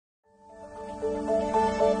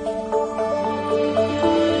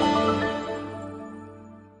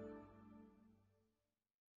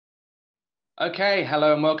Okay,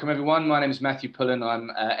 hello and welcome everyone. My name is Matthew Pullen.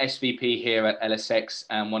 I'm SVP here at LSX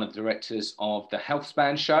and one of the directors of the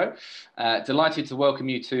Healthspan Show. Delighted to welcome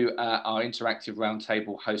you to our interactive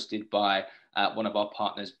roundtable hosted by one of our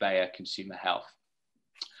partners, Bayer Consumer Health.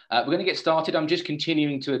 We're going to get started. I'm just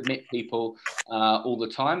continuing to admit people all the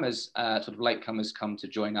time as sort of latecomers come to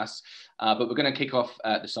join us. But we're going to kick off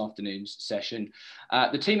this afternoon's session.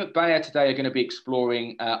 The team at Bayer today are going to be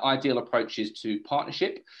exploring ideal approaches to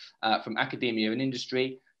partnership from academia and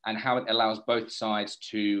industry and how it allows both sides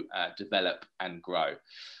to develop and grow.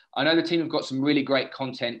 I know the team have got some really great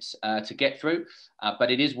content to get through,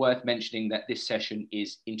 but it is worth mentioning that this session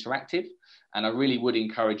is interactive. And I really would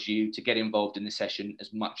encourage you to get involved in the session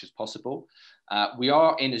as much as possible. We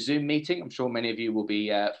are in a Zoom meeting. I'm sure many of you will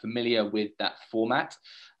be familiar with that format.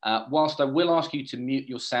 Whilst I will ask you to mute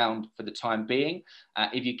your sound for the time being,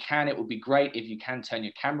 if you can, it would be great if you can turn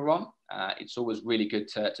your camera on. It's always really good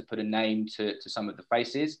to put a name to some of the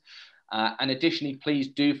faces. And additionally, please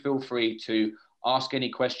do feel free to ask any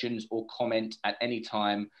questions or comment at any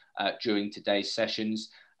time during today's sessions.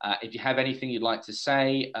 If you have anything you'd like to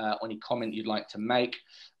say, or any comment you'd like to make,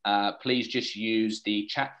 please just use the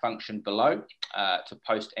chat function below to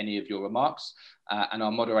post any of your remarks. And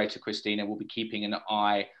our moderator, Christina, will be keeping an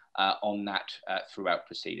eye on that throughout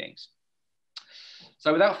proceedings.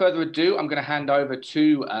 So without further ado, I'm going to hand over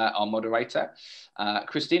to our moderator.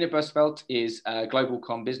 Christina Bussfeld is Global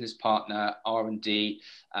Com Business Partner, R&D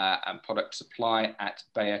and Product Supply at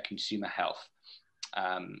Bayer Consumer Health.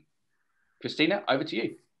 Christina, over to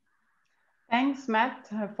you. Thanks, Matt,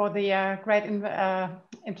 for the great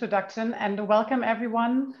introduction, and welcome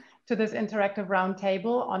everyone to this interactive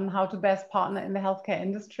roundtable on how to best partner in the healthcare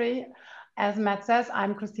industry. As Matt says,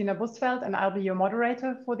 I'm Christina Bussfeld, and I'll be your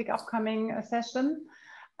moderator for the upcoming session.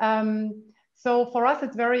 So for us,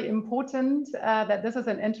 it's very important that this is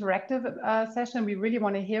an interactive session. We really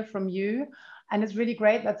want to hear from you. And it's really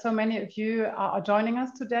great that so many of you are joining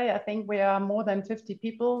us today. I think we are more than 50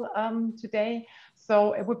 people today.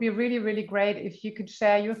 So it would be really, really great if you could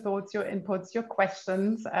share your thoughts, your inputs, your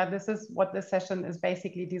questions. This is what this session is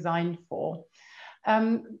basically designed for.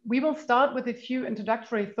 We will start with a few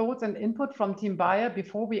introductory thoughts and input from Team Bayer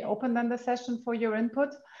before we open then the session for your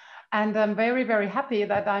input. And I'm very, very happy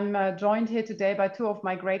that I'm joined here today by two of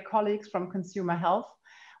my great colleagues from Consumer Health.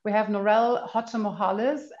 We have Norell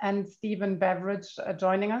Hadzimichalis and Stephen Beveridge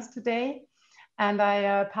joining us today. And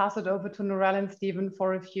I pass it over to Norell and Stephen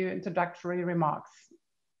for a few introductory remarks.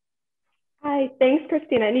 Hi, thanks,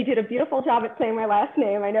 Christina. And you did a beautiful job at saying my last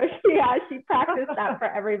name. I know she practiced that for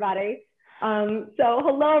everybody. So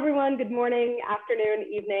hello, everyone. Good morning,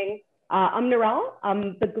 afternoon, evening. I'm Norell.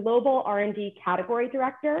 I'm the Global R&D Category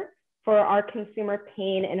Director for our consumer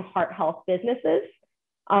pain and heart health businesses.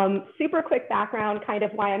 Super quick background, kind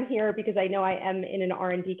of why I'm here, because I know I am in an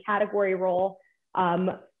R&D category role,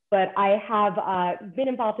 but I have been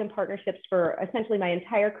involved in partnerships for essentially my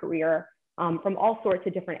entire career from all sorts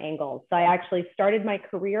of different angles. So I actually started my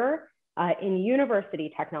career in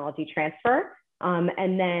university technology transfer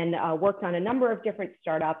and then worked on a number of different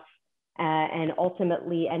startups and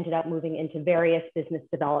ultimately ended up moving into various business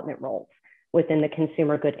development roles within the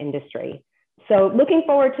consumer good industry. So looking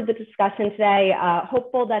forward to the discussion today,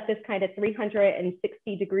 hopeful that this kind of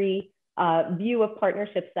 360-degree view of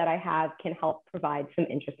partnerships that I have can help provide some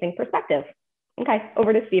interesting perspective. Okay,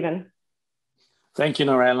 over to Stephen. Thank you,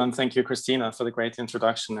 Norell, and thank you, Christina, for the great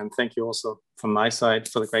introduction. And thank you also from my side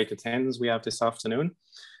for the great attendance we have this afternoon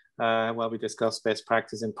while we discuss best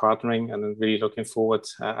practice in partnering. And I'm really looking forward,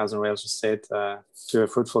 as Norell just said, to a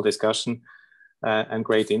fruitful discussion and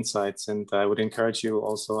great insights. And I would encourage you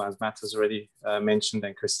also, as Matt has already mentioned,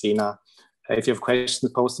 and Christina, if you have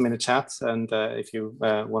questions, post them in the chat. And if you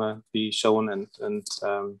want to be shown and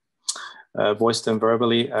voice them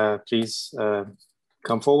verbally, please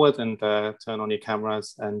come forward and turn on your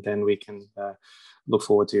cameras, and then we can look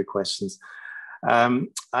forward to your questions.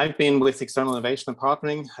 I've been with External Innovation and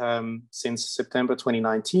Partnering since September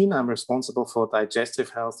 2019. I'm responsible for Digestive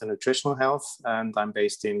Health and Nutritional Health, and I'm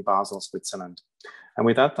based in Basel, Switzerland. And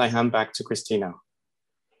with that, I hand back to Christina.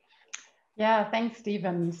 Yeah, thanks,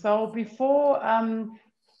 Stephen. So before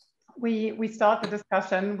we start the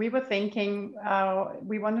discussion, we were thinking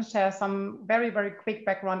we want to share some very, very quick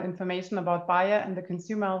background information about Bayer and the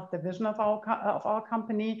consumer health division of our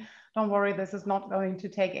company. Don't worry, this is not going to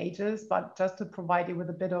take ages, but just to provide you with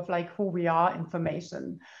a bit of like who we are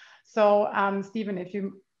information. So Stephen, if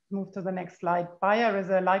you move to the next slide. Bayer is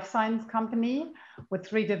a life science company with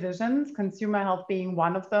 3 divisions, consumer health being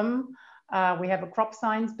one of them. We have a crop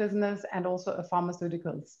science business and also a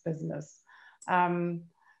pharmaceuticals business.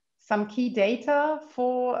 Some key data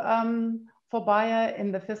for for Bayer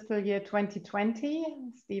in the fiscal year 2020.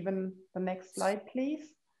 Stephen, the next slide, please.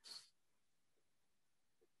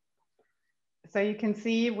 So you can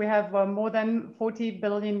see we have more than 40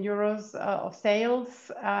 billion euros of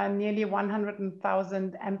sales, nearly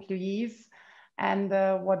 100,000 employees. And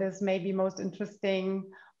what is maybe most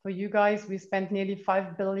interesting for you guys, we spent nearly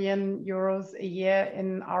 5 billion euros a year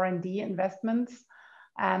in R&D investments.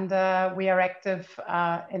 And we are active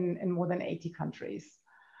in more than 80 countries.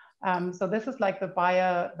 So this is like the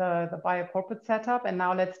Bayer corporate setup. And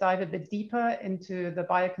now let's dive a bit deeper into the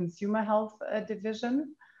Bayer Consumer Health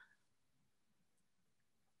division.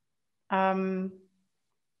 So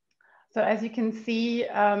as you can see,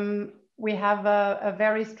 we have a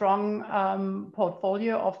very strong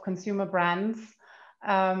portfolio of consumer brands.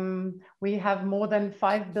 We have more than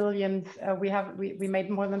 5 billion. We made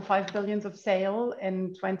more than 5 billion of sale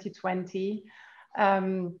in 2020.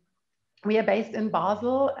 We are based in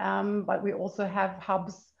Basel, but we also have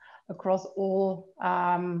hubs across all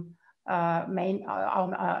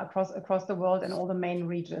across the world and all the main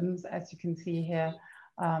regions, as you can see here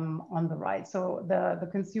on the right. So the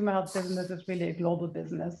consumer health business is really a global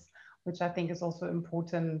business, which I think is also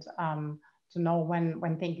important to know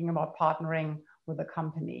when thinking about partnering with a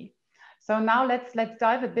company. So now let's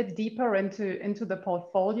dive a bit deeper into the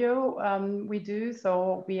portfolio we do.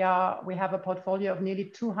 So we have a portfolio of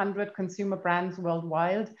nearly 200 consumer brands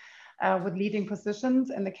worldwide with leading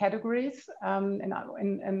positions in the categories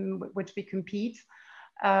in which we compete.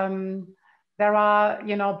 There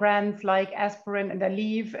are, brands like Aspirin and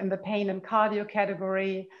Aleve in the pain and cardio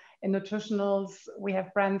category. In nutritionals, we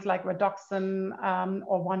have brands like Redoxon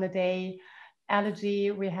or One A Day.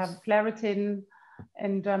 Allergy, we have Claritin.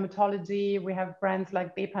 In dermatology, we have brands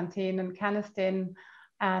like Bepanthen and Canesten.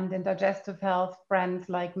 And in digestive health, brands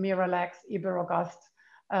like Miralax, Iberogast,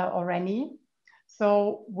 or Reni.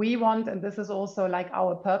 So we want, and this is also like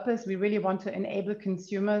our purpose, we really want to enable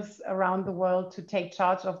consumers around the world to take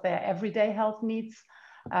charge of their everyday health needs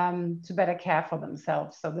to better care for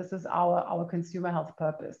themselves. So this is our consumer health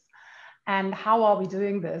purpose. And how are we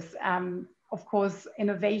doing this? Of course,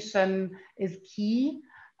 innovation is key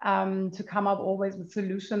to come up always with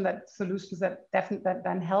solutions that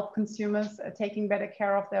then help consumers taking better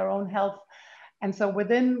care of their own health. And so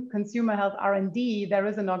within consumer health R&D, there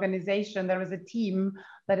is an organization, there is a team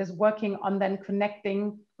that is working on then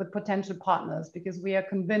connecting with potential partners, because we are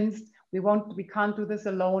convinced we can't do this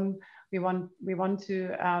alone. We want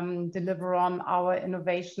to deliver on our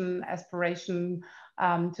innovation aspiration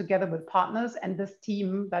together with partners. And this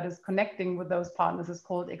team that is connecting with those partners is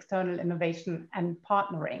called External Innovation and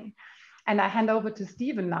Partnering. And I hand over to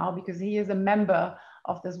Stephen now, because he is a member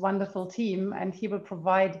of this wonderful team, and he will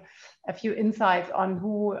provide a few insights on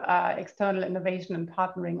who External Innovation and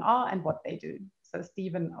Partnering are and what they do. So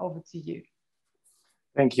Stephen, over to you.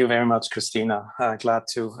 Thank you very much, Christina. Glad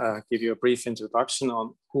to give you a brief introduction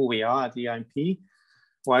on who we are at EIP,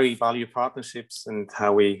 why we value partnerships, and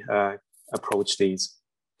how we approach these.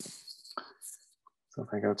 So if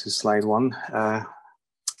I go to slide 1,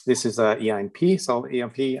 this is EIP. So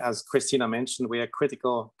EIP, as Christina mentioned, we are a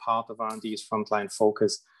critical part of R&D's frontline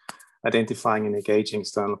focus, identifying and engaging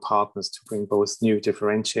external partners to bring both new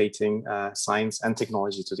differentiating science and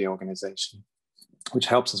technology to the organization, which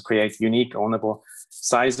helps us create unique, ownable,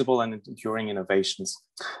 sizable, and enduring innovations.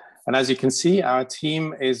 And as you can see, our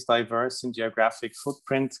team is diverse in geographic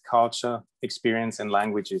footprint, culture, experience, and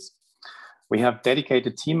languages. We have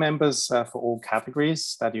dedicated team members for all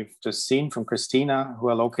categories that you've just seen from Christina, who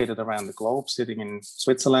are located around the globe, sitting in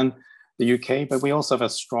Switzerland, the UK, but we also have a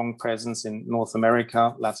strong presence in North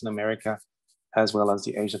America, Latin America, as well as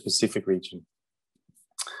the Asia Pacific region.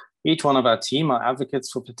 Each one of our team are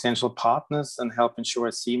advocates for potential partners and help ensure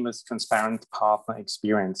a seamless, transparent partner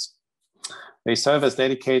experience. They serve as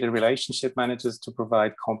dedicated relationship managers to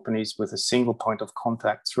provide companies with a single point of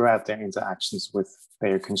contact throughout their interactions with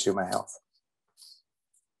Bayer Consumer Health.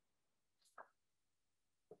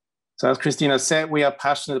 So as Christina said, we are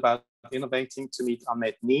passionate about innovating to meet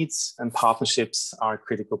unmet needs, and partnerships are a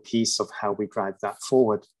critical piece of how we drive that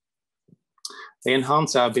forward. They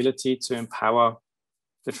enhance our ability to empower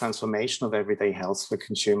the transformation of everyday health for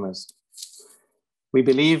consumers. We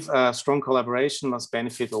believe strong collaboration must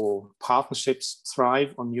benefit all. Partnerships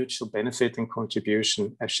thrive on mutual benefit and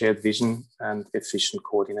contribution, a shared vision, and efficient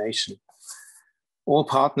coordination. All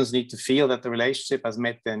partners need to feel that the relationship has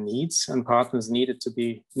met their needs, and partners need to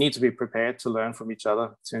be prepared to learn from each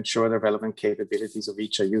other to ensure the relevant capabilities of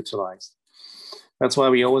each are utilized. That's why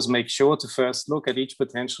we always make sure to first look at each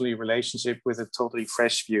potentially relationship with a totally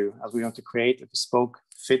fresh view, as we want to create a bespoke,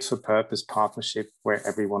 fit-for-purpose partnership where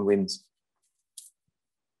everyone wins.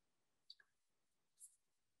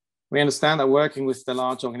 We understand that working with the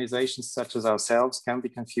large organizations such as ourselves can be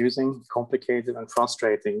confusing, complicated, and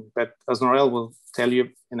frustrating. But as Norell will tell you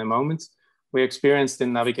in a moment, we're experienced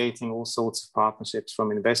in navigating all sorts of partnerships,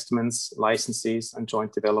 from investments, licenses, and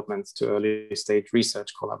joint developments to early stage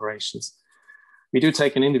research collaborations. We do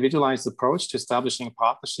take an individualized approach to establishing a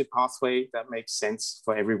partnership pathway that makes sense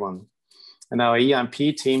for everyone. And our EMP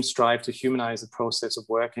team strive to humanize the process of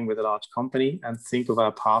working with a large company and think of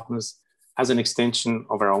our partners as an extension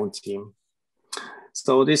of our own team.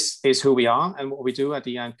 So this is who we are and what we do at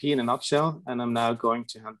the EMP in a nutshell. And I'm now going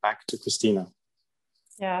to hand back to Christina.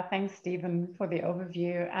 Yeah, thanks, Stephen, for the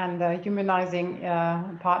overview and humanizing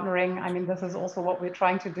partnering. I mean, this is also what we're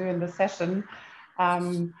trying to do in the session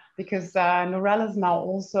because Norell is now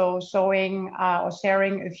also showing or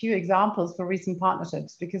sharing a few examples for recent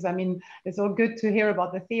partnerships, because I mean, it's all good to hear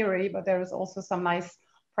about the theory, but there is also some nice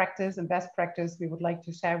practice and best practice we would like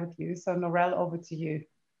to share with you. So Norell, over to you.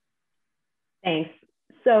 Thanks.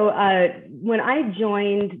 So when I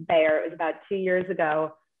joined Bayer, it was about 2 years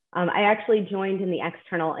ago, I actually joined in the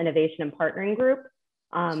external innovation and partnering group.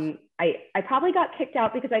 I probably got kicked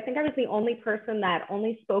out because I think I was the only person that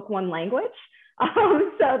only spoke one language.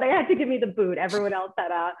 So they had to give me the boot. Everyone else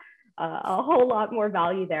had a whole lot more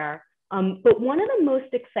value there. But one of the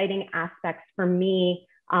most exciting aspects for me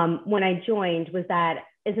when I joined was that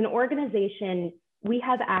as an organization, we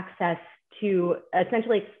have access to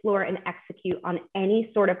essentially explore and execute on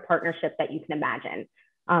any sort of partnership that you can imagine.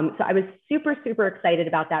 So I was super, super excited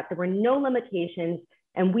about that. There were no limitations,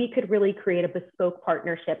 and we could really create a bespoke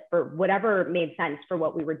partnership for whatever made sense for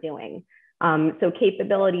what we were doing. So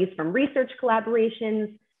capabilities from research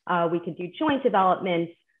collaborations, we could do joint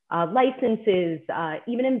developments, licenses,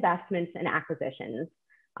 even investments and acquisitions.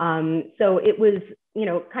 So it was,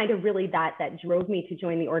 kind of really that drove me to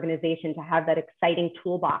join the organization, to have that exciting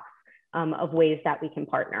toolbox of ways that we can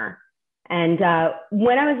partner. And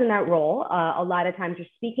when I was in that role, a lot of times you're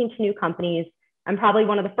speaking to new companies, and probably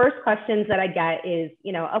one of the first questions that I get is,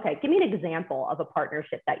 okay, give me an example of a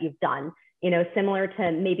partnership that you've done, similar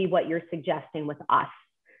to maybe what you're suggesting with us.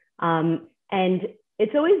 And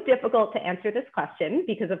it's always difficult to answer this question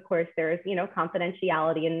because, of course, there's,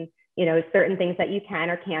 confidentiality and, certain things that you can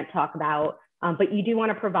or can't talk about, but you do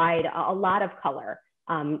want to provide a lot of color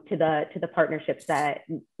to the partnerships that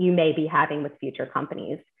you may be having with future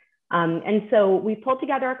companies. And so we pulled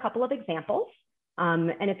together a couple of examples.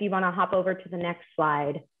 And if you want to hop over to the next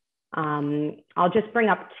slide, I'll just bring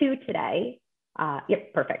up two today.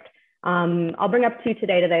 Yep, perfect. I'll bring up two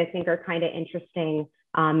today that I think are kind of interesting.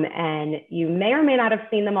 And you may or may not have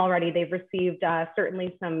seen them already. They've received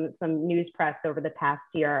certainly some news press over the past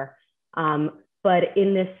year. But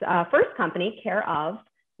in this first company, Care of,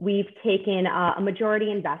 we've taken a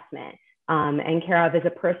majority investment, and Care of is a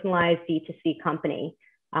personalized D2C company.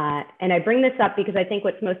 And I bring this up because I think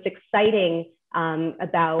what's most exciting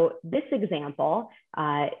about this example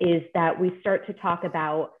is that we start to talk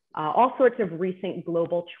about all sorts of recent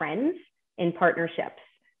global trends in partnerships.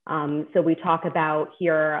 So we talk about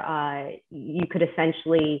here, you could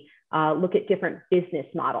essentially look at different business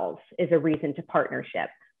models as a reason to partner.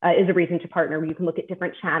 You can look at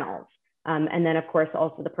different channels. And then of course,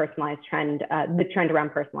 also the personalized trend, the trend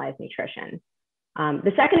around personalized nutrition.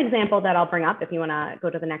 The second example that I'll bring up, if you wanna go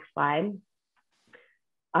to the next slide.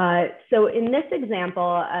 So in this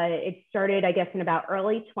example, it started, I guess, in about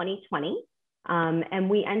early 2020. And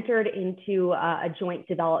we entered into a joint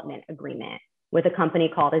development agreement with a company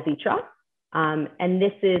called Azitra. And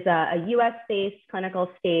this is a US-based clinical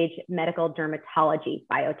stage medical dermatology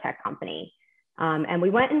biotech company. And we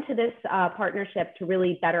went into this partnership to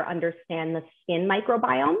really better understand the skin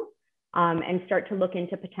microbiome and start to look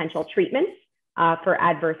into potential treatments for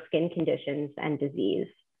adverse skin conditions and disease.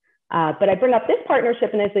 But I bring up this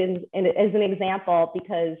partnership as an example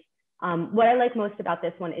because what I like most about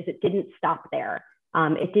this one is it didn't stop there.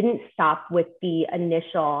 It didn't stop with the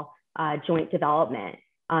initial joint development.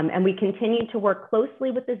 And we continued to work closely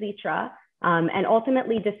with Azitra and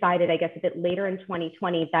ultimately decided, I guess, a bit later in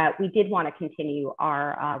 2020 that we did want to continue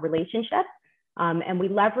our relationship. And we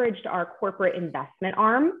leveraged our corporate investment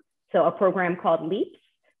arm, so a program called LEAPS,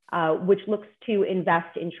 which looks to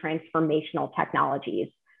invest in transformational technologies.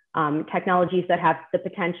 Technologies that have the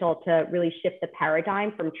potential to really shift the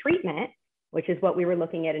paradigm from treatment, which is what we were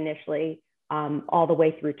looking at initially, all the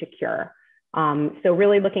way through to cure. So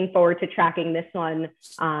really looking forward to tracking this one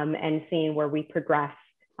and seeing where we progress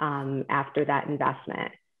after that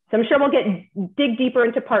investment. So I'm sure we'll dig deeper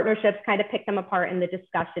into partnerships, kind of pick them apart in the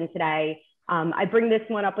discussion today. I bring this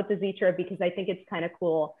one up with the Azitra because I think it's kind of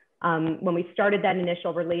cool. When we started that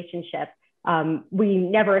initial relationship, we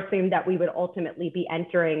never assumed that we would ultimately be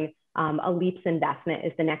entering a LEAPS investment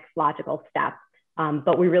is the next logical step.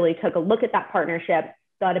 But we really took a look at that partnership,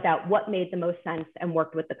 thought about what made the most sense, and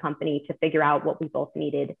worked with the company to figure out what we both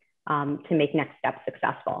needed to make next steps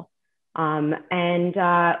successful.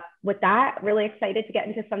 With that, really excited to get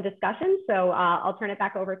into some discussion. So I'll turn it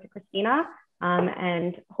back over to Christina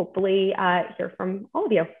and hopefully hear from all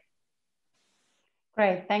of you.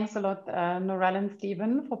 Great, thanks a lot, Norell and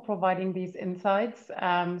Stephen, for providing these insights.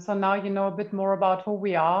 So now you know a bit more about who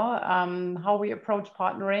we are, how we approach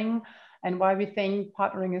partnering, and why we think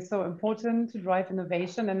partnering is so important to drive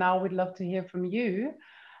innovation. And now we'd love to hear from you.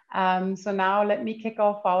 So now let me kick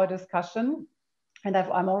off our discussion. And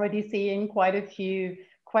I'm already seeing quite a few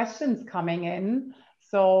questions coming in.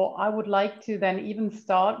 So I would like to then even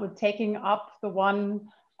start with taking up the one,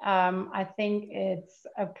 I think it's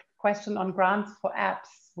a question on grants for apps,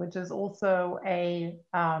 which is also a,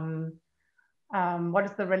 what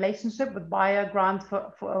is the relationship with buyer grants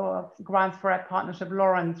for grants for app partnership?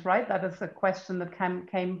 Lawrence, right? That is a question that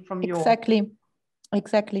came from you.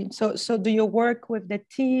 Exactly. So do you work with the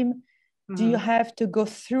team? Do you have to go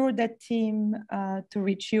through the team to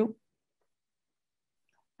reach you?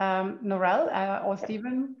 Norell or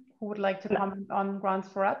Stephen, who would like to comment on grants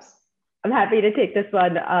for apps? I'm happy to take this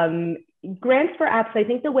one. Grants for apps, I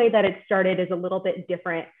think the way that it started is a little bit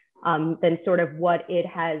different than sort of what it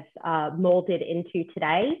has molded into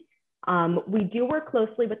today. We do work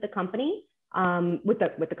closely with the company, with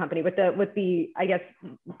the I guess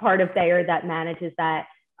part of Bayer that manages that.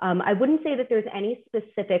 I wouldn't say that there's any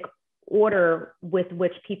specific order with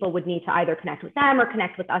which people would need to either connect with them or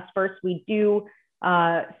connect with us first. We do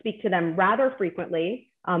speak to them rather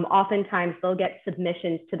frequently. Oftentimes they'll get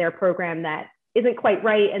submissions to their program that isn't quite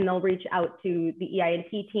right, and they'll reach out to the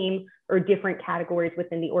EI&T team or different categories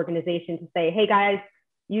within the organization to say, hey guys,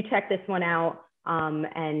 you check this one out.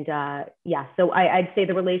 Yeah, so I'd say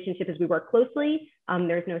the relationship is we work closely.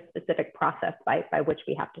 There's no specific process by which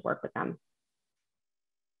we have to work with them.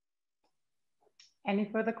 Any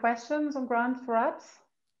further questions on grants for apps?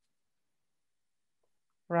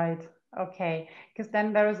 Right, okay, because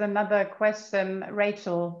then there is another question.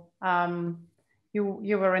 Rachel,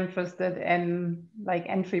 you were interested in like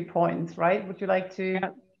entry points, right? Would you like to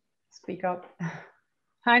speak up?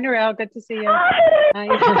 Hi, Norell, good to see you.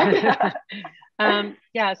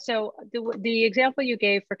 Yeah, so the example you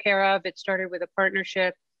gave for Care of, it started with a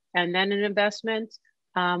partnership and then an investment.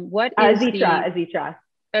 What is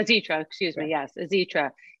Azitra, excuse me, yes,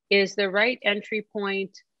 Azitra. Is the right entry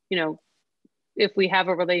point, you know, if we have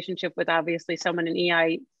a relationship with obviously someone in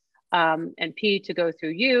EI and P to go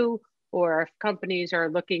through you, or if companies are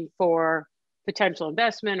looking for potential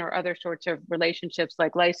investment or other sorts of relationships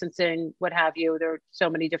like licensing, what have you, there are so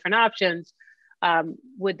many different options.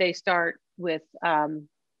 Would they start with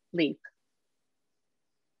LEAP?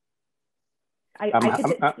 Steve,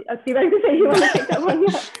 I could say you want to take that one.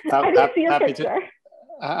 I didn't see your picture.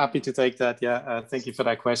 Happy to take that. Yeah, thank you for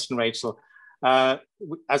that question, Rachel. As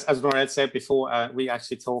Norell said before, we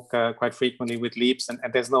actually talk quite frequently with LEAPs, and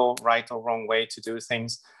there's no right or wrong way to do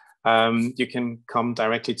things. You can come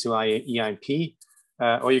directly to EIP,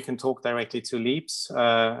 or you can talk directly to LEAPs,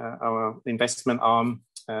 our investment arm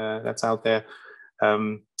that's out there.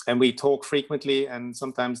 And we talk frequently, and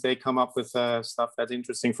sometimes they come up with stuff that's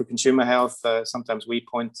interesting for consumer health. Sometimes we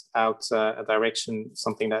point out a direction,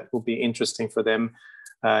 something that will be interesting for them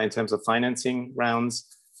in terms of financing rounds.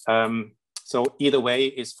 So either way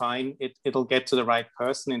is fine. It'll get to the right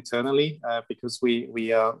person internally because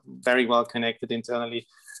we are very well connected internally.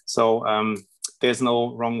 So there's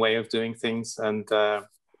no wrong way of doing things, and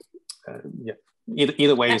yeah,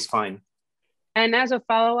 either way is fine. And as a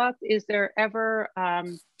follow-up, is there ever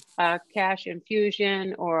a cash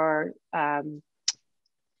infusion or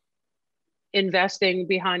investing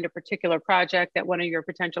behind a particular project that one of your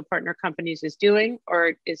potential partner companies is doing,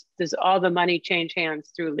 or does all the money change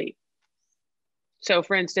hands through LEAP? So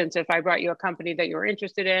for instance, if I brought you a company that you were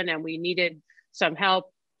interested in and we needed some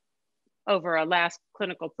help over a last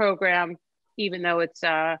clinical program, even though it's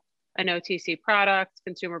an OTC product,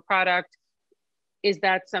 consumer product, is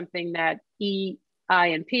that something that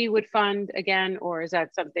EI&P would fund again, or is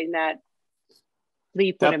that something that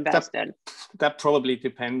LEAP would invest in? That probably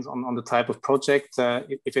depends on the type of project.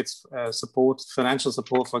 If it's financial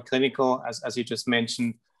support for clinical, as you just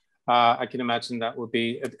mentioned, I can imagine that would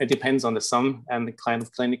be, it depends on the sum and the kind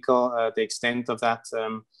of clinical, the extent of that,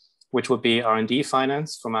 which would be R&D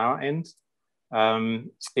finance from our end.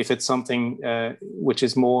 If it's something which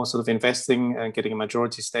is more sort of investing and getting a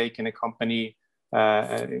majority stake in a company,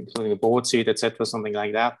 including a board seat, etc., something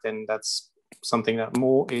like that, then that's something that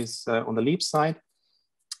more is on the LEAP side.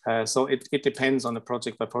 So it depends on the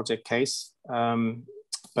project by project case.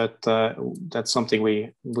 But that's something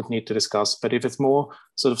we would need to discuss. But if it's more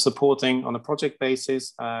sort of supporting on a project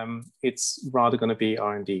basis, it's rather going to be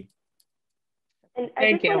R&D. And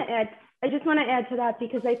I just want to add to that,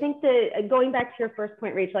 because I think that going back to your first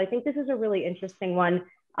point, Rachel, I think this is a really interesting one.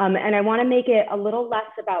 And I want to make it a little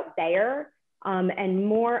less about Bayer and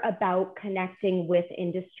more about connecting with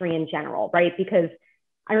industry in general, right? Because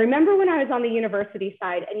I remember when I was on the university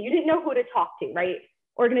side and you didn't know who to talk to, right?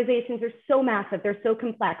 Organizations are so massive, they're so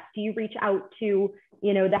complex. Do you reach out to,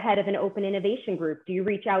 you know, the head of an open innovation group? Do you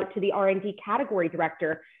reach out to the R&D category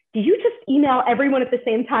director? Do you just email everyone at the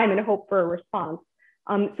same time and hope for a response?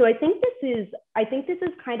 So I think this is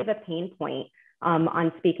kind of a pain point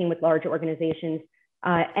on speaking with large organizations.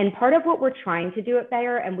 And part of what we're trying to do at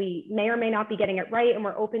Bayer, and we may or may not be getting it right, and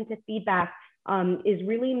we're open to feedback, is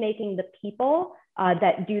really making the people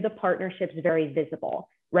that do the partnerships very visible,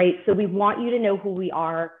 right? So we want you to know who we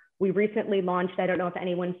are. We recently launched, I don't know if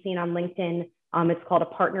anyone's seen on LinkedIn, it's called a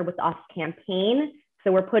Partner With Us campaign.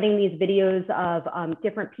 So we're putting these videos of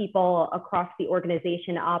different people across the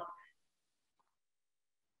organization up.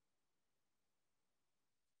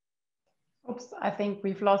 Oops, I think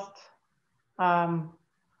we've lost Norell.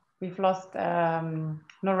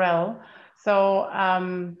 So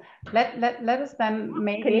let us then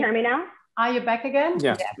maybe. Can you hear me now? Are you back again?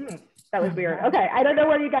 Yeah. That was weird. Okay, I don't know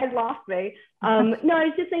where you guys lost me. No, I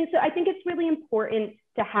was just saying, so I think it's really important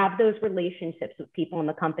to have those relationships with people in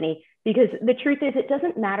the company, because the truth is it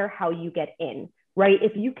doesn't matter how you get in, right?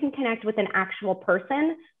 If you can connect with an actual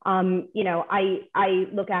person, you know, I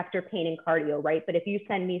look after pain and cardio, right? But if you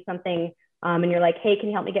send me something and you're like, hey, can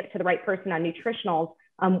you help me get to the right person on nutritionals?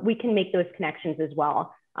 We can make those connections as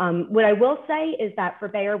well. What I will say is that for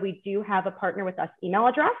Bayer, we do have a Partner With Us email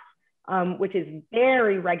address, which is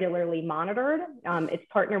very regularly monitored. It's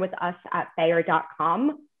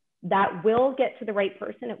partnerwithus@bayer.com. That will get to the right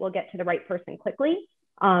person. It will get to the right person quickly.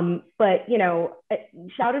 But, you know,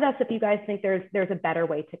 shout at us if you guys think there's a better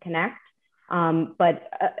way to connect. But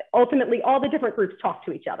ultimately, all the different groups talk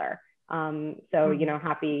to each other. So, you know,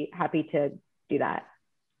 happy to do that.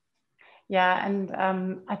 Yeah, and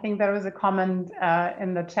I think there was a comment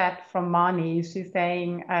in the chat from Marnie. She's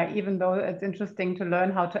saying, even though it's interesting to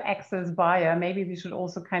learn how to access Bayer, maybe we should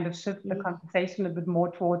also kind of shift the conversation a bit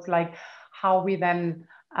more towards like how we then,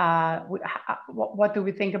 what do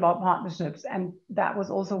we think about partnerships? And that was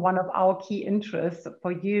also one of our key interests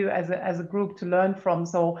for you as a group to learn from.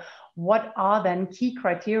 So what are then key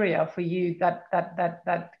criteria for you that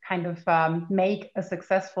kind of make a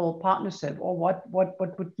successful partnership, or what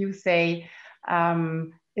would you say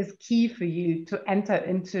is key for you to enter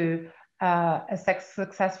into a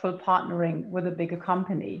successful partnering with a bigger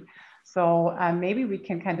company? So maybe we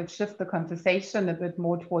can kind of shift the conversation a bit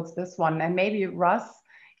more towards this one. And maybe Russ,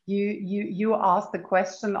 you asked the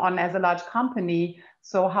question on, as a large company,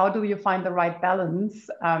 so how do you find the right balance?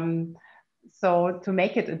 So to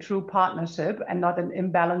make it a true partnership and not an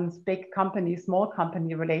imbalanced big company, small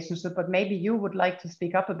company relationship, but maybe you would like to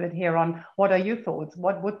speak up a bit here on what are your thoughts?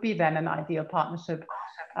 What would be then an ideal partnership?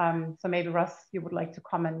 So maybe Russ, you would like to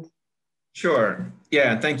comment. Sure.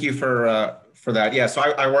 Yeah, and thank you for that. Yeah, so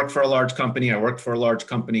I worked for a large company. I worked for a large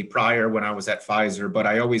company prior when I was at Pfizer, but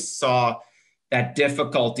I always saw that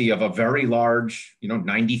difficulty of a very large,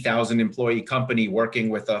 90,000 employee company working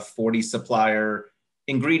with a 40 supplier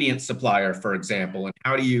ingredient supplier, for example. And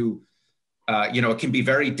how do you, it can be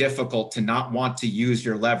very difficult to not want to use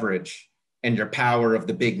your leverage and your power of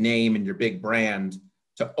the big name and your big brand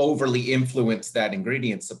to overly influence that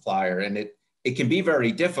ingredient supplier. And it can be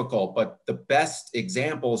very difficult, but the best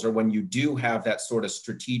examples are when you do have that sort of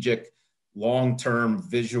strategic, long-term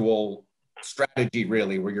visual strategy,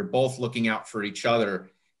 really, where you're both looking out for each other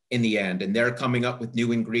in the end, and they're coming up with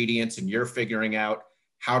new ingredients and you're figuring out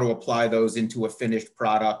how to apply those into a finished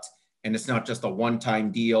product. And it's not just a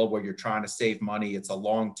one-time deal where you're trying to save money, it's a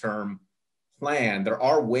long-term plan. There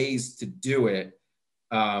are ways to do it.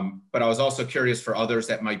 But I was also curious for others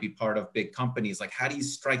that might be part of big companies, like how do you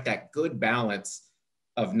strike that good balance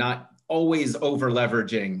of not always over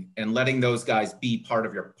leveraging and letting those guys be part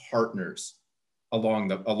of your partners along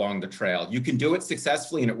the trail? You can do it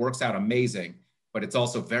successfully and it works out amazing, but it's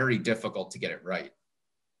also very difficult to get it right.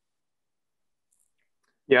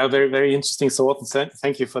 Yeah, very, very interesting thought. And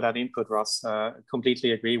thank you for that input, Ross.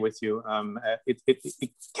 Completely agree with you.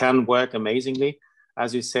 It can work amazingly,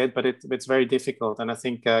 as you said, but it's very difficult. And I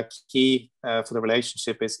think key for the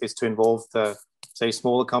relationship is to involve the, say,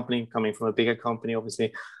 smaller company coming from a bigger company,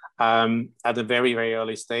 obviously, at a very, very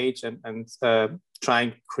early stage and try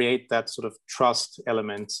and create that sort of trust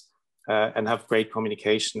element and have great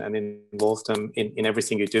communication and involve them in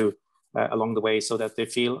everything you do along the way, so that they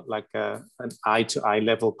feel like an eye-to-eye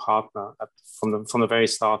level partner from the very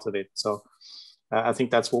start of it. So I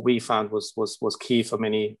think that's what we found was key for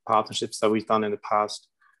many partnerships that we've done in the past.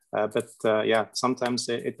 But yeah, sometimes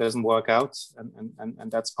it doesn't work out,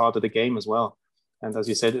 and that's part of the game as well. And as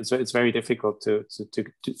you said, it's very difficult to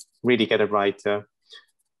really get it right.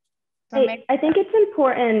 I think it's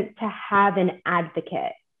important to have an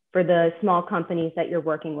advocate for the small companies that you're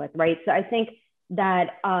working with, right? So I think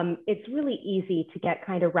that it's really easy to get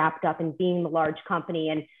kind of wrapped up in being the large company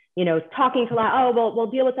and, you know, talking to, oh, well,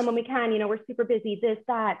 we'll deal with them when we can, you know, we're super busy, this,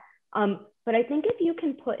 that. But I think if you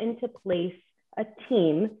can put into place a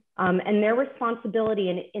team and their responsibility,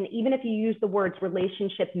 and even if you use the words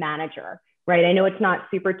relationship manager, right? I know it's not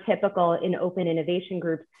super typical in open innovation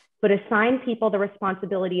groups, but assign people the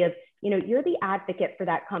responsibility of, you know, you're the advocate for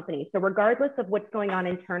that company. So regardless of what's going on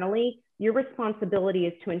internally, your responsibility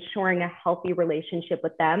is to ensuring a healthy relationship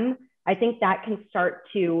with them. I think that can start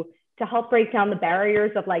to help break down the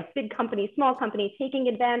barriers of like big company, small company, taking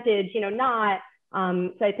advantage, you know, not.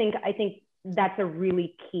 So I think that's a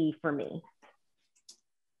really key for me.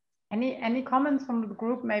 Any comments from the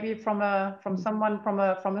group, maybe from someone from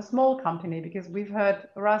a small company, because we've heard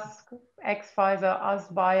Rusk, ex-Pfizer, us,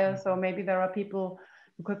 Bayer, so maybe there are people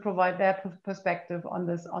who could provide their perspective on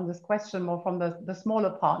this question more from the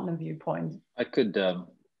smaller partner viewpoint. I could,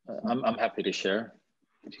 I'm happy to share,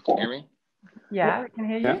 if you can hear me. Yeah, I can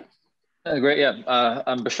hear you. Great, yeah.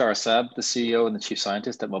 I'm Bashar Assab, the CEO and the Chief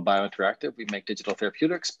Scientist at Mobile Interactive. We make digital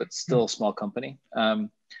therapeutics, but still a small company.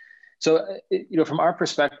 So, you know, from our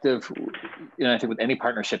perspective, you know, I think with any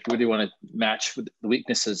partnership, you really want to match with the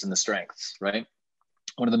weaknesses and the strengths, right?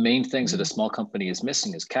 One of the main things that a small company is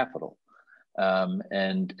missing is capital.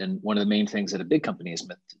 And one of the main things that a big company is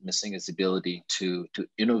missing is the ability to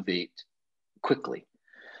innovate quickly.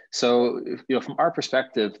 So, you know, from our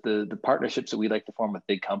perspective, the partnerships that we like to form with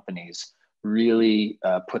big companies really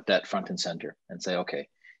put that front and center and say, okay,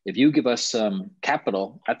 if you give us some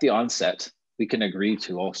capital at the onset, we can agree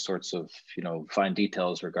to all sorts of, you know, fine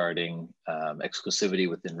details regarding exclusivity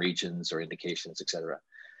within regions or indications, et cetera.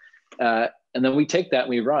 And then we take that and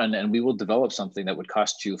we run, and we will develop something that would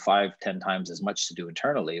cost you 5-10 times as much to do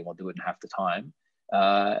internally, and we'll do it in half the time.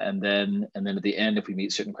 And then at the end, if we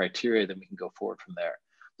meet certain criteria, then we can go forward from there.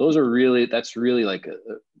 That's really like a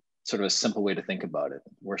sort of a simple way to think about it.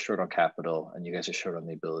 We're short on capital, and you guys are short on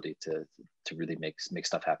the ability to really make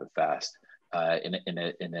stuff happen fast in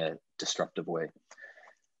a disruptive way.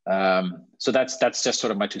 So that's just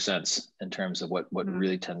sort of my 2 cents in terms of what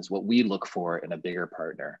really what we look for in a bigger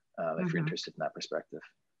partner, if you're interested in that perspective.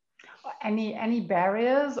 Any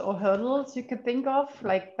barriers or hurdles you could think of,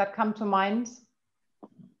 like that come to mind?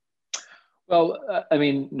 Well, I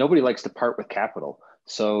mean, nobody likes to part with capital.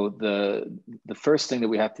 So the first thing that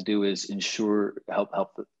we have to do is help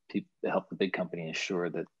the big company ensure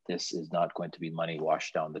that this is not going to be money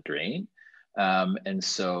washed down the drain. And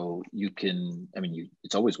so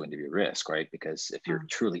it's always going to be a risk, right? Because if you're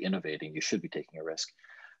truly innovating, you should be taking a risk.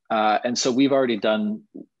 And so we've already done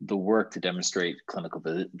the work to demonstrate clinical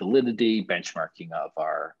validity, benchmarking of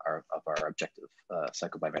our objective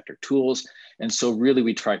psychobiometric tools. And so really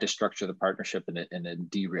we tried to structure the partnership in a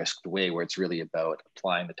de-risked way, where it's really about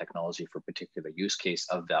applying the technology for a particular use case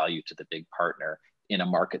of value to the big partner in a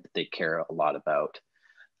market that they care a lot about.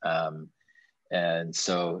 And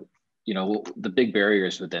so, you know, the big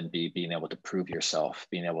barriers would then be being able to prove yourself,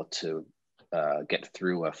 being able to get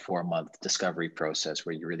through a 4-month discovery process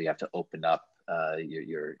where you really have to open up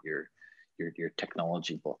your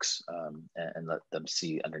technology books and let them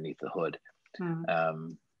see underneath the hood.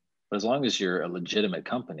 But as long as you're a legitimate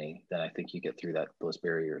company, then I think you get through those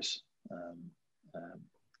barriers.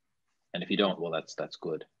 And if you don't, well, that's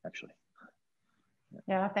good, actually.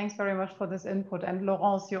 Yeah, thanks very much for this input. And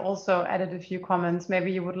Laurence, you also added a few comments. Maybe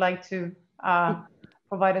you would like to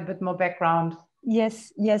provide a bit more background.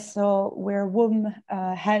 Yes. So we're Womb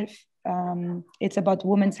Health. It's about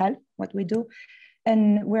women's health, what we do.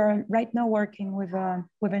 And we're right now working with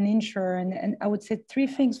an insurer. And I would say 3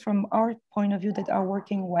 things from our point of view that are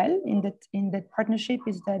working well in that partnership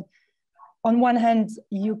is that on one hand,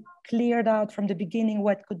 you cleared out from the beginning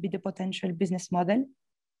what could be the potential business model.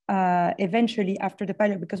 Eventually after the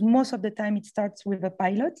pilot, because most of the time it starts with a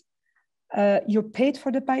pilot. You're paid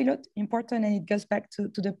for the pilot, important, and it goes back to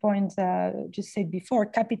the point just said before,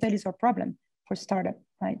 capital is our problem for startup,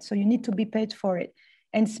 right? So you need to be paid for it.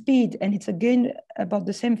 And speed, and it's again about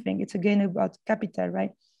the same thing, it's again about capital,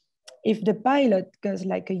 right? If the pilot goes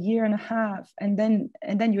like 1.5 years and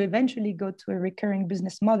then you eventually go to a recurring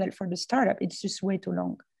business model for the startup, it's just way too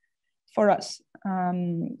long. for us.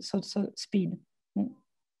 So speed.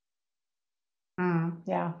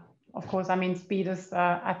 Yeah, of course. I mean, speed is,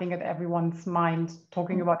 I think, at everyone's mind.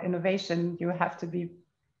 Talking about innovation, you have to be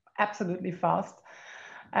absolutely fast.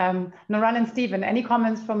 Norell and Stephen, any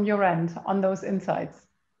comments from your end on those insights?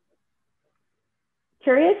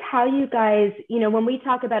 Curious how you guys, when we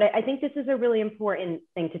talk about it, I think this is a really important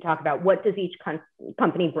thing to talk about. What does each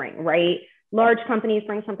company bring, right? Large companies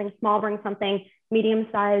bring something, small bring something, medium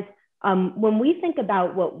size. When we think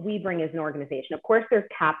about what we bring as an organization, of course, there's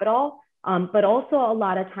capital, but also a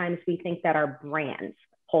lot of times we think that our brands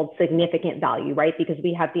hold significant value, right? Because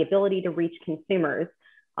we have the ability to reach consumers.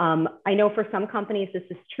 I know for some companies this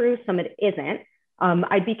is true, some it isn't.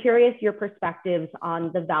 I'd be curious your perspectives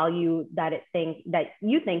on the value that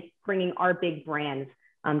you think bringing our big brands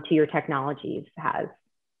to your technologies has.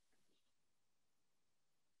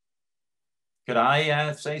 Could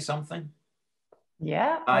I say something?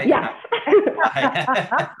 Yeah. Yes.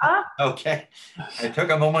 Okay. I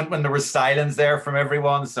took a moment when there was silence there from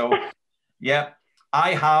everyone. So, yeah,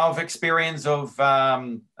 I have experience of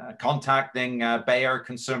contacting Bayer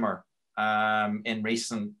Consumer in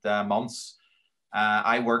recent months.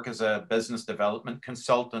 I work as a business development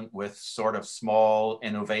consultant with sort of small,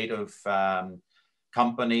 innovative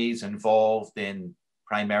companies involved in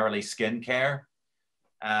primarily skincare.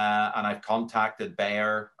 And I've contacted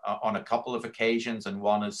Bayer on a couple of occasions, and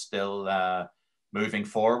one is still moving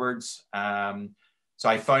forwards. So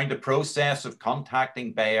I found the process of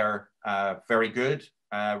contacting Bayer very good.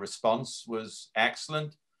 Response was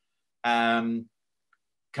excellent.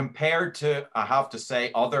 Compared to, I have to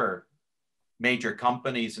say, other major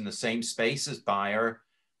companies in the same space as Bayer,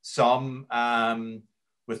 some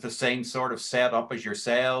with the same sort of setup as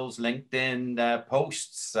yourselves, LinkedIn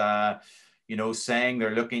posts, saying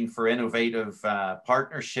they're looking for innovative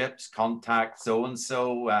partnerships, contact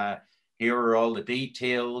so-and-so, here are all the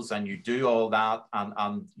details, and you do all that,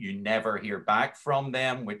 and you never hear back from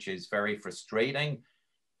them, which is very frustrating.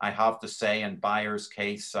 I have to say, in Bayer's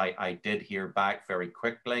case, I did hear back very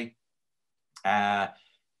quickly.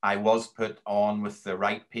 I was put on with the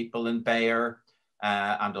right people in Bayer,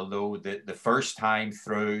 and although the first time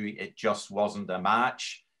through, it just wasn't a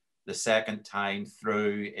match, the second time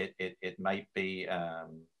through, it might be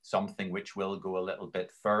something which will go a little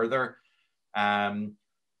bit further.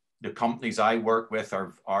 The companies I work with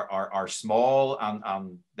are small,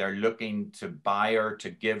 and they're looking to Bayer to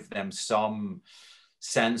give them some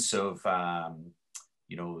sense of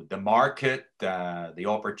the market, the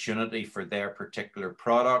opportunity for their particular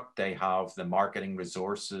product. They have the marketing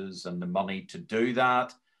resources and the money to do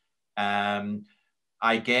that.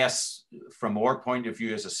 I guess from our point of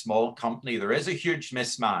view as a small company, there is a huge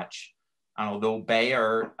mismatch. And although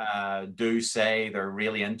Bayer do say they're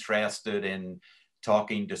really interested in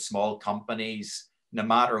talking to small companies, no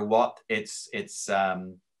matter what, it's a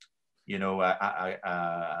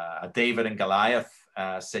David and Goliath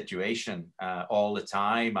situation all the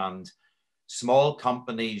time. And small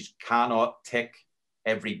companies cannot tick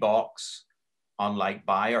every box, unlike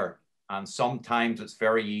Bayer. And sometimes it's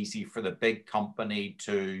very easy for the big company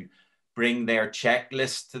to bring their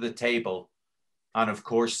checklist to the table. And of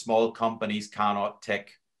course, small companies cannot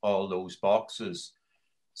tick all those boxes.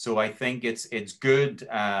 So I think it's good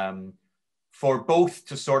for both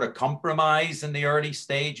to sort of compromise in the early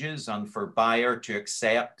stages, and for Bayer to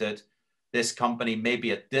accept that this company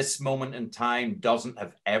maybe at this moment in time doesn't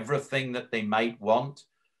have everything that they might want,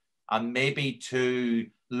 and maybe to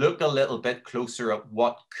look a little bit closer at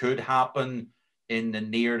what could happen in the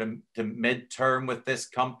near to mid-term with this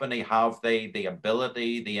company. Have they the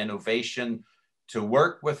ability, the innovation to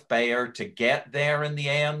work with Bayer to get there in the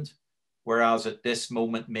end? Whereas at this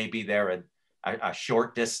moment, maybe they're a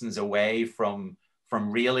short distance away from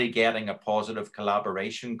really getting a positive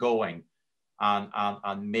collaboration going.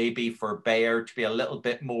 And maybe for Bayer to be a little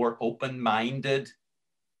bit more open-minded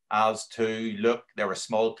as to, look, they're a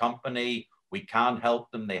small company, we can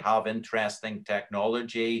help them, they have interesting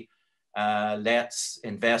technology, let's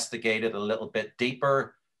investigate it a little bit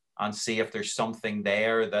deeper and see if there's something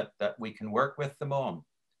there that we can work with them on.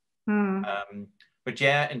 But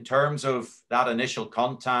yeah, in terms of that initial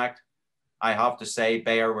contact, I have to say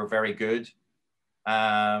Bayer were very good.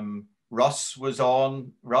 Russ was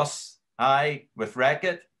on. Russ, hi, with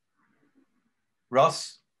Reckitt.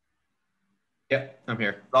 Russ? Yeah, I'm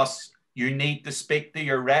here. Russ, you need to speak to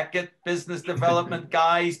your Reckitt business development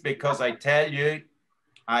guys, because I tell you,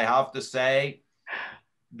 I have to say,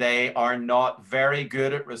 they are not very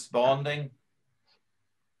good at responding.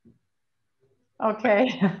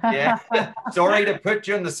 Okay. Yeah. Sorry to put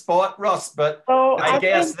you on the spot, Russ, but I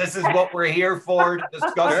guess this is what we're here for, to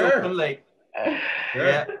discuss openly.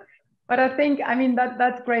 Yeah. But I think, I mean,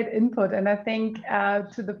 that's great input. And I think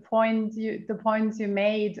to the points you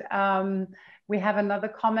made, we have another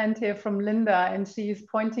comment here from Linda, and she's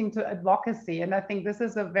pointing to advocacy. And I think this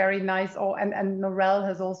is a very nice, and Norell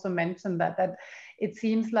has also mentioned that it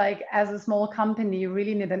seems like as a small company, you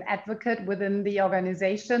really need an advocate within the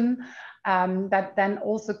organization that then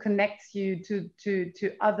also connects you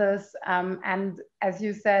to others. And as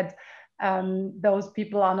you said, those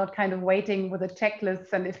people are not kind of waiting with a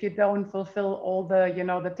checklist, and if you don't fulfill all the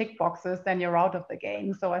the tick boxes, then you're out of the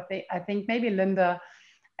game. So I think maybe Linda,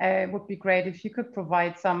 would be great if you could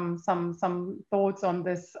provide some thoughts on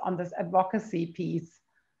this advocacy piece,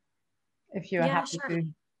 if you're happy to.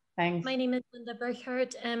 Thanks. My name is Linda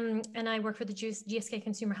Burkhardt, and I work for the GSK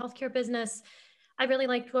Consumer Healthcare business. I really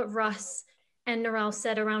liked what Russ and Norell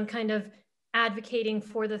said around kind of advocating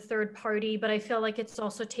for the third party, but I feel like it's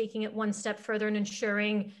also taking it one step further and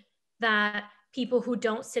ensuring that people who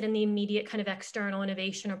don't sit in the immediate kind of external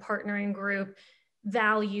innovation or partnering group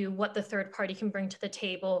value what the third party can bring to the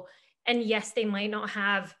table. And yes, they might not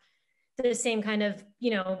have the same kind of,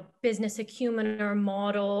 business acumen or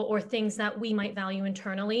model or things that we might value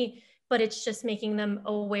internally, but it's just making them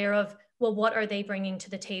aware of, well, what are they bringing to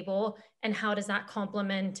the table and how does that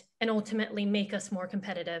complement and ultimately make us more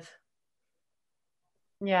competitive?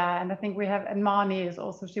 Yeah, and I think we have, and Marnie is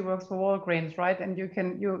also, she works for Walgreens, right? And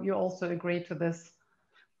you also agree to this,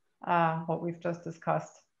 what we've just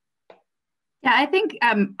discussed. Yeah, I think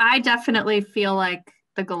I definitely feel like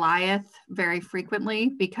the Goliath very frequently,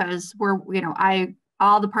 because we're,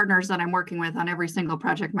 all the partners that I'm working with on every single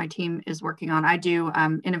project my team is working on, I do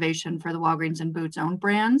innovation for the Walgreens and Boots owned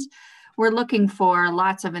brands. We're looking for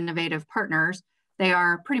lots of innovative partners. They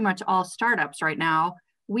are pretty much all startups right now.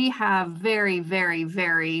 We have very, very,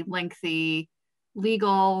 very lengthy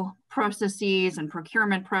legal processes and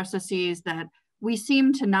procurement processes that we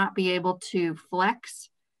seem to not be able to flex.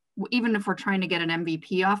 Even if we're trying to get an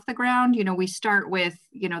MVP off the ground, we start with,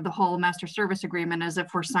 the whole master service agreement as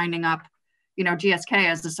if we're signing up, GSK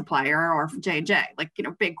as a supplier or J&J, like,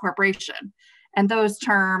 big corporation. And those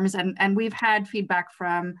terms, and we've had feedback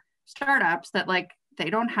from startups that like, they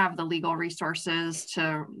don't have the legal resources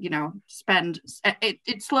to, spend,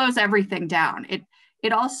 it slows everything down.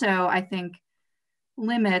 It also, I think,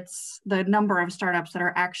 limits the number of startups that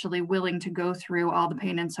are actually willing to go through all the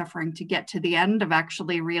pain and suffering to get to the end of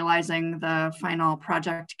actually realizing the final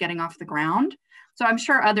project getting off the ground. So I'm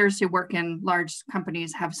sure others who work in large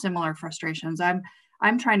companies have similar frustrations.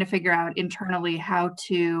 I'm trying to figure out internally how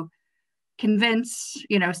to convince,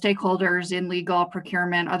 stakeholders in legal,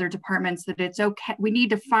 procurement, other departments that it's okay. We need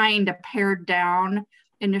to find a pared down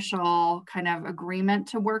initial kind of agreement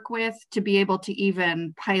to work with to be able to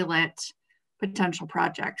even pilot potential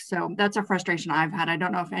projects. So that's a frustration I've had. I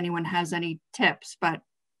don't know if anyone has any tips, but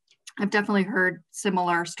I've definitely heard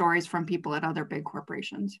similar stories from people at other big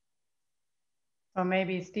corporations. So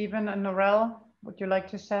maybe Stephen and Norell, would you like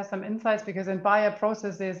to share some insights? Because in buyer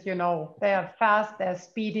processes, they are fast, they're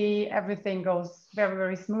speedy, everything goes very,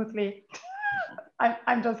 very smoothly.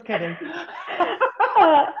 I'm just kidding.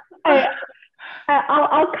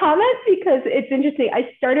 I'll comment because it's interesting.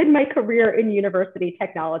 I started my career in university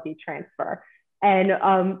technology transfer. And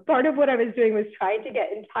part of what I was doing was trying to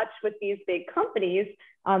get in touch with these big companies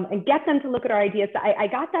and get them to look at our ideas. So I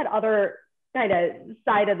got that other kind of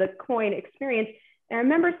side of the coin experience. And I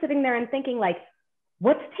remember sitting there and thinking like,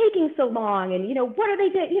 what's taking so long? And, what are they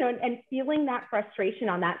doing? And feeling that frustration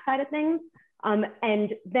on that side of things. And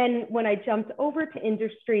then when I jumped over to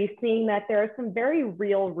industry, seeing that there are some very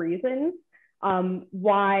real reasons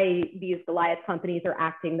why these Goliath companies are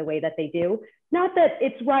acting the way that they do. Not that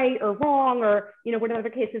it's right or wrong or, whatever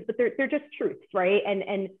cases, but they're just truths, right?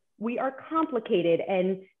 And we are complicated.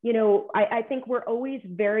 And, I think we're always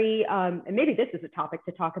very, and maybe this is a topic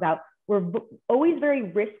to talk about, we're always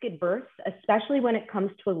very risk adverse, especially when it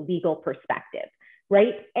comes to a legal perspective,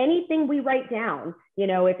 right? Anything we write down,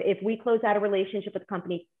 if we close out a relationship with a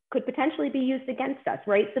company, could potentially be used against us,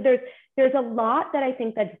 right? So there's a lot that I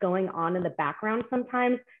think that's going on in the background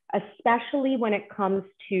sometimes, especially when it comes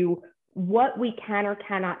to what we can or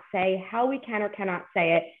cannot say, how we can or cannot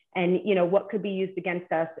say it, and what could be used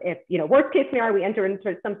against us if, worst case scenario, we enter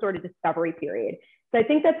into some sort of discovery period. So I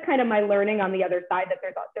think that's kind of my learning on the other side, that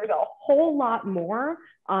there's a whole lot more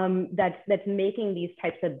that's making these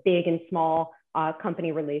types of big and small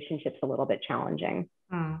company relationships a little bit challenging.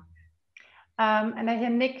 And I hear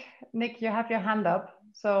Nick, you have your hand up,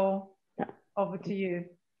 so over to you.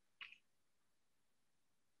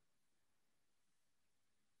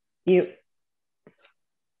 You.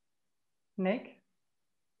 Nick?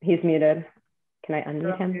 He's muted. Can I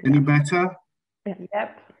unmute him? Any better?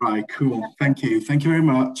 Yep. Right, cool. Thank you. Thank you very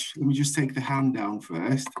much. Let me just take the hand down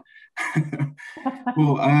first.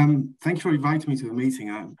 Well, thank you for inviting me to the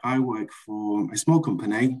meeting. I work for a small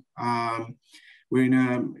company. We're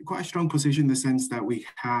in quite a strong position in the sense that we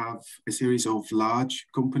have a series of large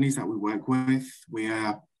companies that we work with. We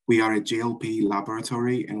are a GLP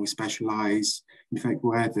laboratory, and we specialize, in fact,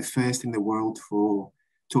 we're the first in the world for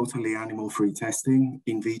totally animal-free testing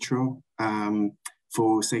in vitro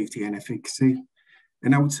for safety and efficacy.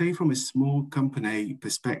 And I would say from a small company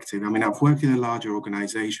perspective, I mean, I've worked in larger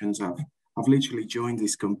organizations. I've literally joined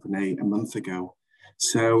this company a month ago.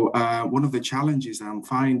 So one of the challenges I'm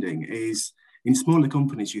finding is in smaller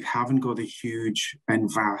companies, you haven't got the huge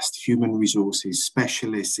and vast human resources,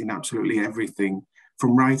 specialists in absolutely everything,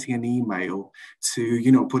 from writing an email to,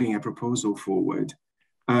 you know, putting a proposal forward.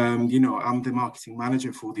 You know, I'm the marketing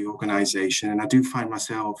manager for the organization, and I do find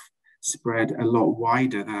myself spread a lot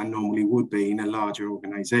wider than I normally would be in a larger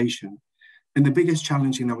organization. And the biggest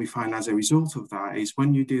challenge that we find as a result of that is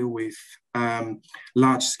when you deal with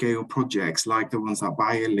large scale projects like the ones that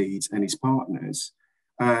Bayer leads and his partners,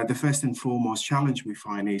 the first and foremost challenge we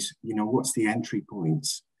find is, you know, what's the entry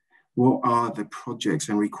points? What are the projects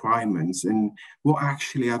and requirements, and what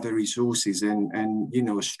actually are the resources and you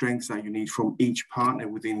know, strengths that you need from each partner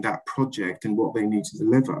within that project and what they need to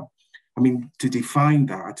deliver? I mean, to define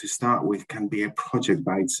that to start with can be a project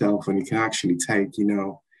by itself, and it can actually take, you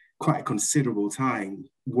know, quite a considerable time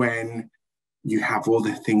when you have all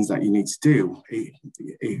the things that you need to do,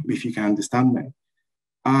 if you can understand me.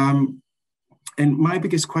 And my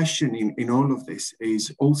biggest question in all of this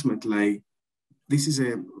is ultimately, this is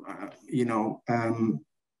a, you know,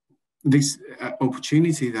 this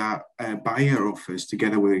opportunity that Bayer offers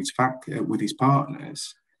together with his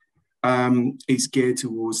partners is geared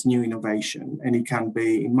towards new innovation. And it can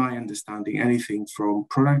be, in my understanding, anything from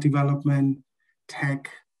product development, tech,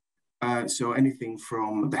 so anything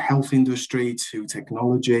from the health industry to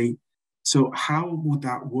technology. So how would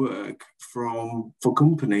that work for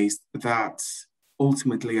companies that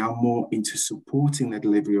ultimately are more into supporting the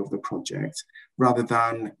delivery of the project rather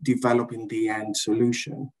than developing the end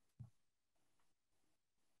solution?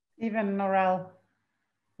 Even Norell,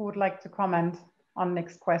 who would like to comment on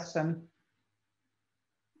Nick's question?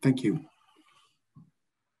 Thank you.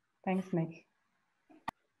 Thanks, Nick.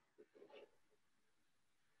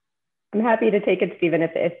 I'm happy to take it, Stephen,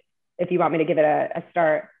 if you want me to give it a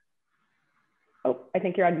start. Oh, I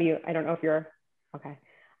think you're on mute. I don't know if you're, okay.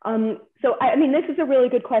 So I mean, this is a really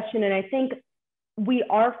good question. And I think we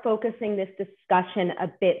are focusing this discussion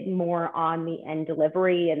a bit more on the end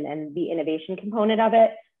delivery and the innovation component of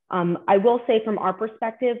it. I will say from our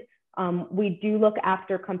perspective, we do look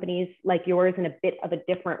after companies like yours in a bit of a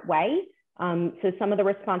different way. So some of the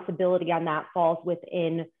responsibility on that falls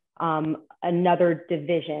within another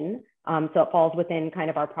division. So it falls within kind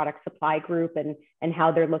of our product supply group and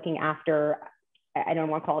how they're looking after, I don't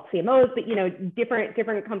want to call it CMOs, but, you know,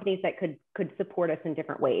 different companies that could support us in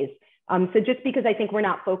different ways. So just because I think we're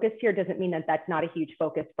not focused here doesn't mean that that's not a huge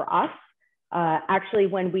focus for us. Actually,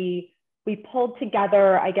 when we pulled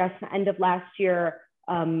together, I guess, end of last year,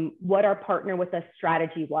 what our partner with us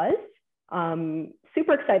strategy was,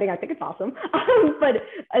 super exciting. I think it's awesome. But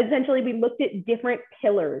essentially, we looked at different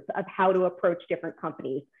pillars of how to approach different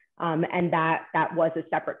companies. And that was a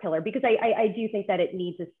separate pillar, because I do think that it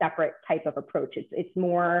needs a separate type of approach. It's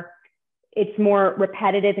more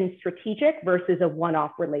repetitive and strategic versus a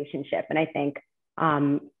one-off relationship. And I think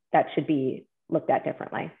that should be looked at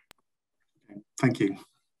differently. Thank you.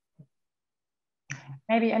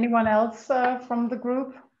 Maybe anyone else from the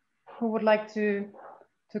group who would like to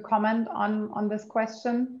comment on this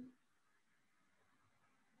question?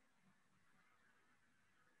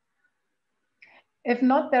 If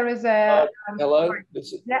not, there is a... hello?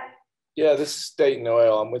 This is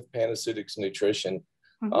Norell. I'm with Panaceutics Nutrition.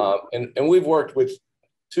 Mm-hmm. And we've worked with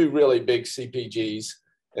two really big CPGs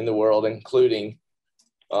in the world, including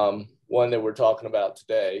one that we're talking about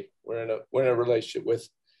today. We're in a relationship with.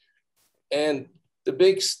 And the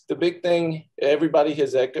big thing, everybody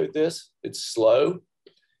has echoed this, it's slow.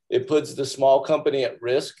 It puts the small company at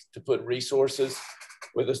risk to put resources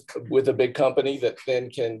with a big company that then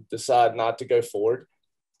can decide not to go forward.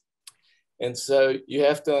 And so you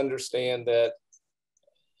have to understand that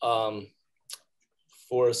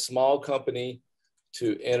for a small company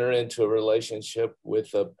to enter into a relationship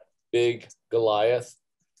with a big Goliath,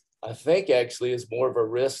 I think actually is more of a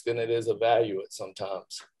risk than it is a value at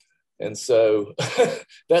sometimes. And so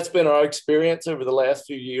that's been our experience over the last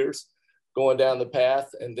few years. going down the path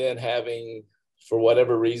and then having, for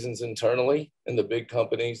whatever reasons internally in the big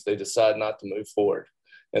companies, they decide not to move forward.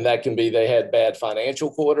 And that can be they had bad financial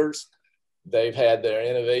quarters, they've had their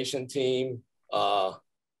innovation team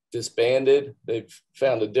disbanded, they've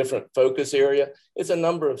found a different focus area. It's a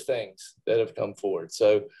number of things that have come forward.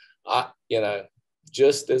 So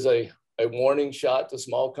just as a warning shot to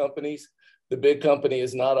small companies, the big company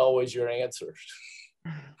is not always your answer.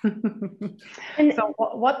 So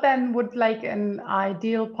what then would like an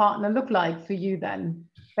ideal partner look like for you then,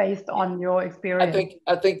 based on your experience?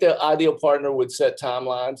 I think the ideal partner would set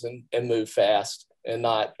timelines and move fast and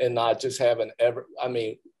not just have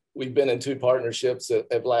we've been in 2 partnerships that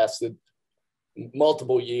have lasted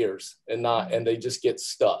multiple years and they just get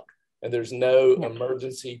stuck, and there's no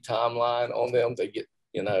emergency timeline on them. They get,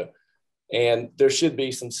 and there should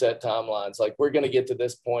be some set timelines, like we're going to get to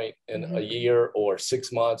this point in a year or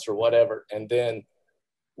 6 months or whatever, and then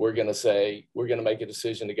we're going to say we're going to make a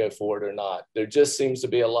decision to go forward or not. There just seems to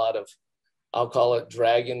be a lot of, I'll call it,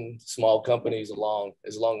 dragging small companies along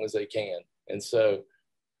as long as they can. And so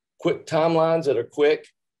quick timelines that are quick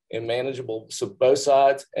and manageable, so both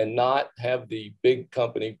sides, and not have the big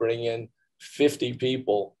company bring in 50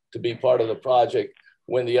 people to be part of the project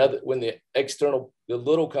when the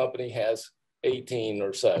little company has 18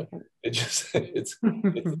 or so. It just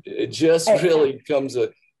really comes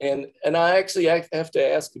and I actually have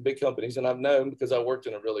to ask the big companies, and I've known because I worked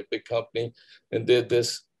in a really big company and did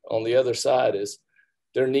this on the other side, is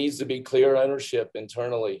there needs to be clear ownership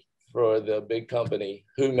internally for the big company.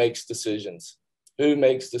 Who makes decisions?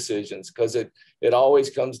 Because it always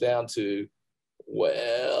comes down to,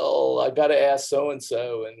 well, I got to ask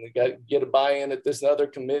so-and-so, and we got to get a buy-in at this other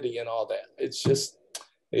committee and all that.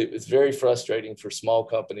 It's very frustrating for small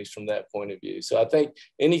companies from that point of view. So I think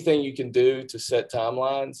anything you can do to set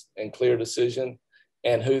timelines and clear decision,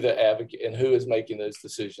 and who the advocate and who is making those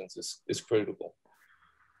decisions is critical.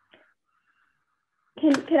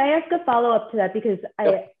 Can I ask a follow-up to that? Because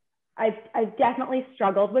I've definitely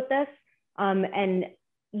struggled with this. And,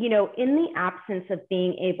 in the absence of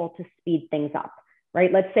being able to speed things up, right?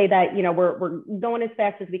 Let's say that, we're going as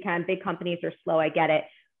fast as we can. Big companies are slow. I get it.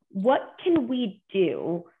 What can we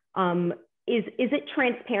do? Is it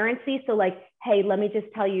transparency? So like, hey, let me just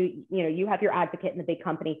tell you, you have your advocate in the big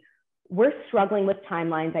company. We're struggling with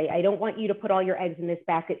timelines. I don't want you to put all your eggs in this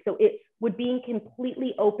basket. So would being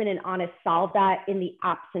completely open and honest solve that in the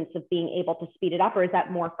absence of being able to speed it up, or is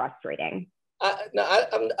that more frustrating?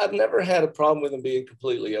 I've never had a problem with them being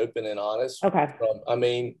completely open and honest. Okay.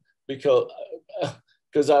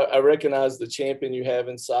 Because I recognize the champion you have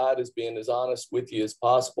inside is being as honest with you as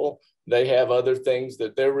possible. They have other things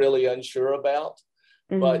that they're really unsure about.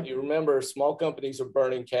 Mm-hmm. But you remember, small companies are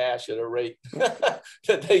burning cash at a rate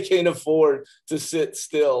that they can't afford to sit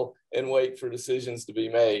still and wait for decisions to be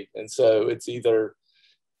made. And so it's either,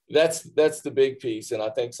 that's the big piece. And I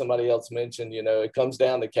think somebody else mentioned, it comes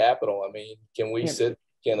down to capital.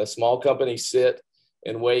 Can a small company sit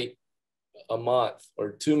and wait a month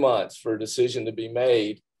or 2 months for a decision to be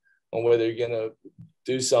made on whether you're going to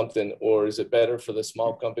do something, or is it better for the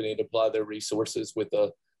small company to apply their resources with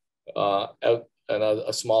a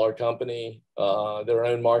smaller company, their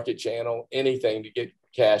own market channel, anything to get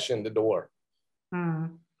cash in the door?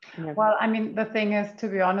 Well, the thing is, to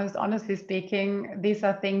be honest, honestly speaking, these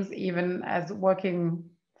are things, even as working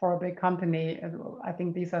for a big company, I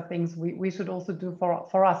think these are things we should also do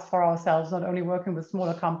for ourselves, not only working with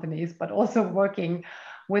smaller companies, but also working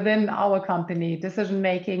within our company,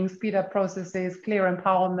 decision-making, speed up processes, clear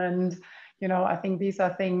empowerment. I think these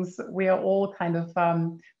are things we are all kind of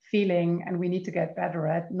feeling, and we need to get better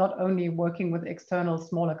at, not only working with external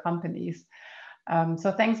smaller companies.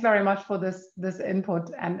 So thanks very much for this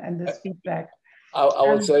input and this feedback.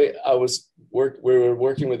 I would say we were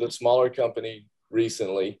working with a smaller company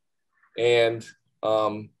recently, and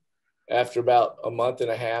after about a month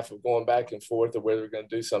and a half of going back and forth of whether we're going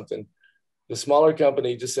to do something, the smaller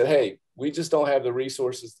company just said, hey, we just don't have the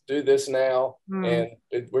resources to do this now, and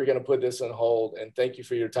we're going to put this on hold, and thank you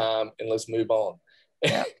for your time, and let's move on.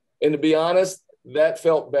 Yeah. And to be honest, that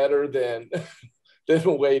felt better than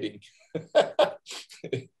waiting.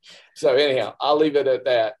 So anyhow, I'll leave it at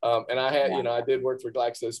that. And I did work for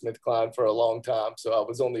GlaxoSmithKline for a long time, so I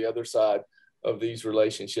was on the other side of these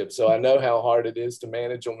relationships. So I know how hard it is to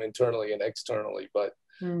manage them internally and externally, but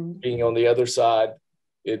being on the other side,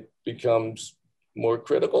 it becomes more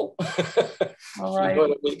critical. All right. You know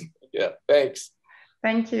what I mean? Yeah, thanks.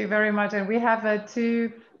 Thank you very much. And we have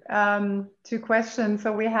two questions.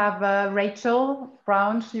 So we have Rachel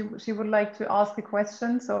Brown. She would like to ask a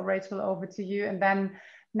question. So Rachel, over to you. And then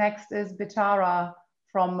next is Bichara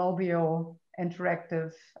from Mobio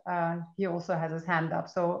Interactive. He also has his hand up.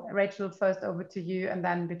 So Rachel, first over to you, and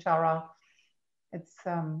then Bichara,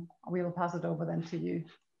 we will pass it over then to you.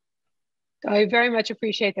 I very much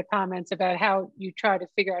appreciate the comments about how you try to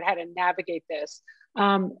figure out how to navigate this.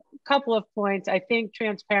 Couple of points. I think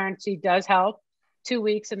transparency does help. 2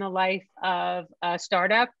 weeks in the life of a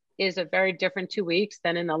startup is a very different 2 weeks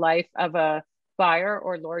than in the life of a buyer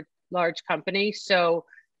or large company. So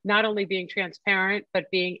not only being transparent,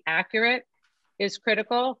 but being accurate is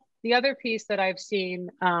critical. The other piece that I've seen,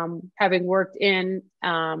 having worked in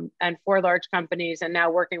and for large companies and now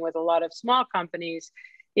working with a lot of small companies,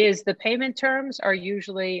 is the payment terms are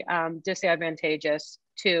usually disadvantageous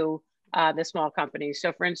to the small companies.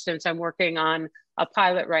 So for instance, I'm working on a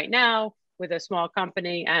pilot right now with a small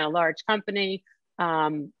company and a large company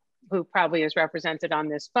who probably is represented on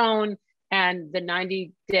this phone. And the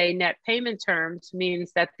 90-day net payment terms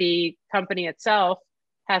means that the company itself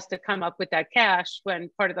has to come up with that cash, when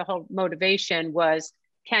part of the whole motivation was,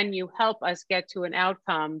 can you help us get to an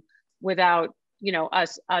outcome without, you know,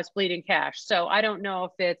 us bleeding cash? So I don't know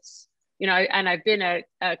if it's, you know, and I've been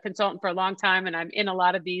a consultant for a long time, and I'm in a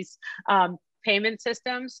lot of these payment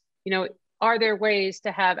systems. You know, are there ways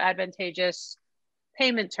to have advantageous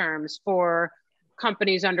payment terms for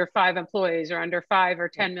companies under 5 employees or under $5 or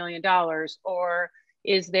 $10 million? Or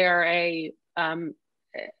is there a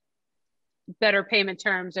better payment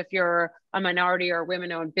terms if you're a minority or a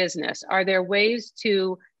women-owned business? Are there ways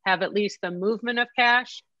to have at least the movement of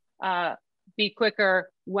cash be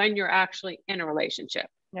quicker when you're actually in a relationship?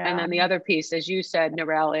 Yeah. And then the other piece, as you said,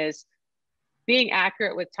 Norell, is being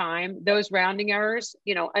accurate with time. Those rounding errors,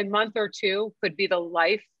 you know, a month or two could be the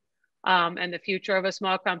life and the future of a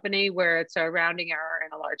small company, where it's a rounding error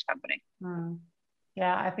in a large company.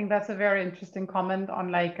 Yeah, I think that's a very interesting comment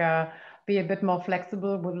on like be a bit more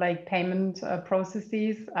flexible with like payment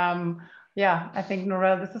processes. Yeah, I think,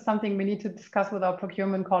 Norell, this is something we need to discuss with our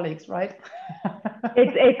procurement colleagues, right?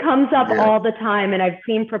 It comes up all the time, and I've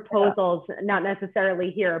seen proposals, not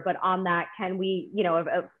necessarily here, but on that, can we, you know,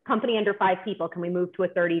 a company under 5 people, can we move to a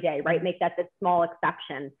 30-day, right? Make that the small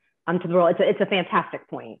exception to the rule. It's a fantastic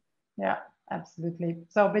point. Yeah, absolutely.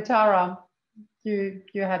 So Bichara, you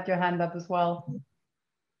had your hand up as well.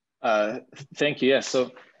 Thank you. Yeah, so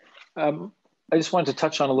I just wanted to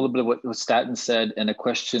touch on a little bit of what Staten said, and a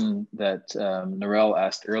question that Norell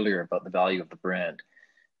asked earlier about the value of the brand.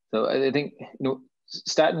 So I think, you know,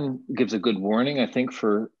 Staten gives a good warning, I think,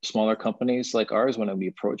 for smaller companies like ours when we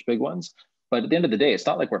approach big ones. But at the end of the day, it's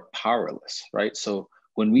not like we're powerless, right? So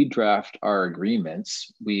when we draft our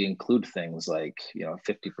agreements, we include things like, you know,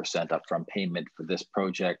 50% upfront payment for this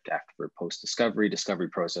project after post-discovery. Discovery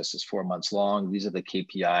process is 4 months long. These are the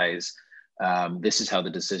KPIs. This is how the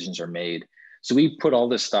decisions are made. So we put all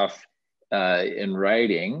this stuff in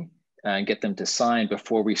writing and get them to sign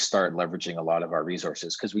before we start leveraging a lot of our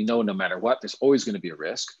resources, because we know no matter what, there's always going to be a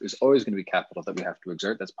risk. There's always going to be capital that we have to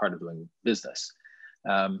exert. That's part of doing business.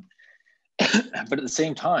 But at the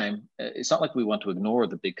same time, it's not like we want to ignore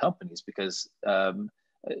the big companies, because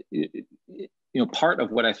you know, part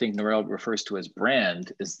of what I think Norell refers to as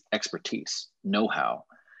brand is expertise, know-how.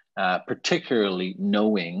 Particularly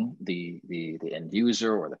knowing the end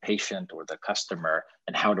user or the patient or the customer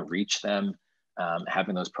and how to reach them,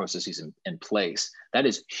 having those processes in place. That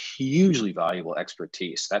is hugely valuable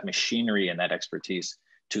expertise, that machinery and that expertise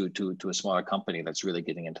to a smaller company that's really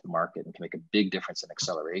getting into the market and can make a big difference in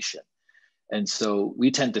acceleration. And so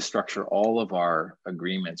we tend to structure all of our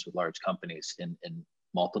agreements with large companies in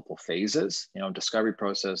multiple phases. You know, discovery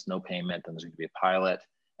process, no payment, and there's going to be a pilot,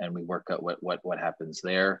 and we work out what happens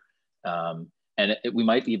there. And we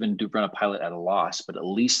might even run a pilot at a loss, but at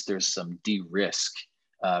least there's some de-risk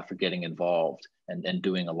for getting involved and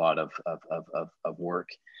doing a lot of work.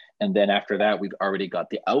 And then after that, we've already got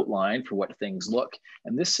the outline for what things look.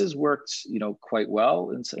 And this has worked, you know, quite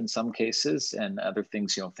well in some cases, and other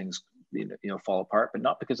things, you know, things fall apart, but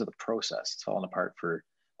not because of the process. It's fallen apart for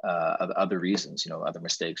other reasons, you know, other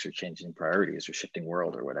mistakes or changing priorities or shifting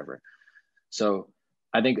world or whatever. So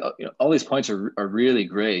I think, you know, all these points are really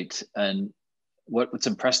great. And what's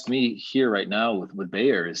impressed me here right now with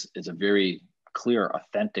Bayer is a very clear,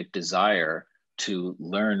 authentic desire to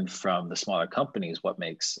learn from the smaller companies what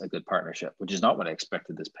makes a good partnership, which is not what I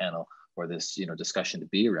expected this panel or this, you know, discussion to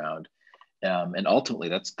be around. And ultimately,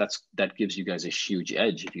 that gives you guys a huge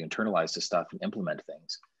edge if you internalize this stuff and implement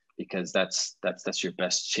things, because that's your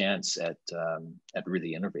best chance at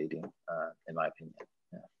really innovating, in my opinion.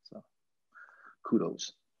 Yeah, so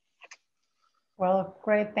kudos. Well,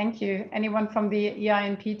 great, thank you. Anyone from the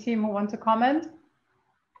EI&P team who want to comment?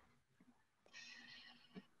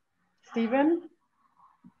 Stephen?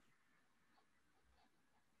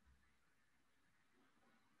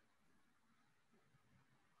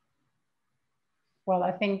 Well,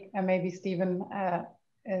 I think maybe Stephen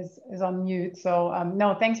is on mute. So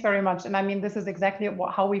no, thanks very much. And I mean, this is exactly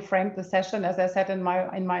how we framed the session. As I said in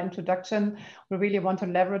my introduction, we really want to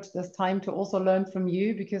leverage this time to also learn from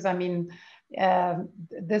you, because I mean,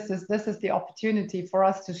 this is the opportunity for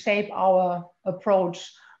us to shape our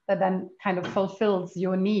approach that then kind of fulfills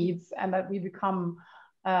your needs, and that we become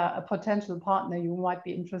a potential partner you might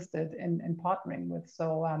be interested in partnering with.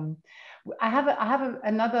 So I have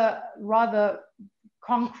another rather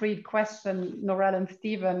concrete question, Norell and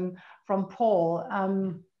Stephen, from Paul.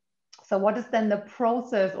 So what is then the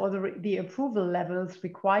process or the approval levels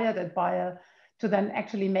required at Bayer to then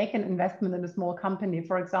actually make an investment in a small company,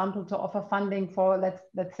 for example, to offer funding for,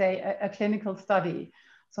 let's say, a clinical study?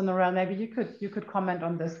 So Norell, maybe you could comment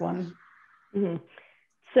on this one. Mm-hmm.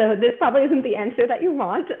 So this probably isn't the answer that you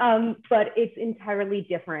want, but it's entirely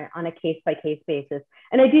different on a case-by-case basis.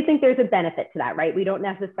 And I do think there's a benefit to that, right? We don't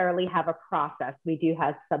necessarily have a process. We do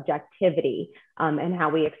have subjectivity in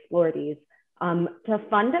how we explore these. To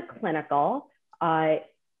fund a clinical,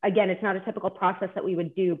 again, it's not a typical process that we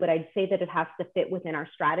would do, but I'd say that it has to fit within our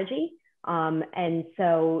strategy. And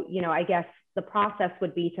so, you know, I guess the process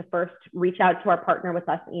would be to first reach out to our partner with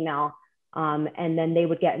us email, and then they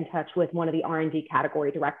would get in touch with one of the R&D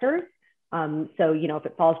category directors. So, you know, if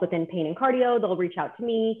it falls within pain and cardio, they'll reach out to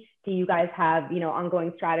me. Do you guys have, you know,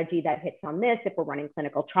 ongoing strategy that hits on this if we're running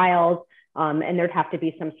clinical trials? And there'd have to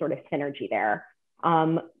be some sort of synergy there.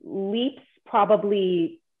 Leaps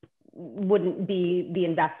probably wouldn't be the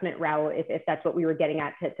investment route if that's what we were getting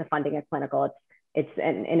at to funding a clinical. It's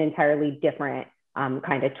an entirely different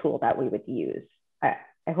kind of tool that we would use.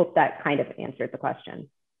 I hope that kind of answered the question.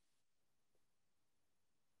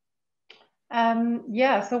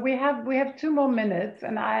 Yeah, so we have 2 more minutes,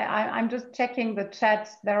 and I'm just checking the chat.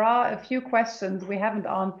 There are a few questions we haven't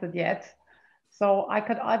answered yet. So I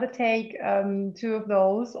could either take 2 of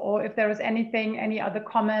those, or if there is any other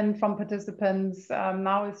comment from participants,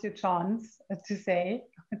 now is your chance to say,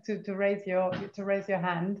 to raise your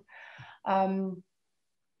hand.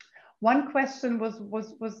 One question was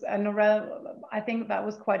Norell, I think that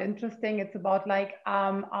was quite interesting. It's about like,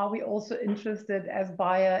 are we also interested as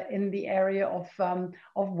Bayer in the area of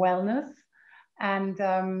wellness? And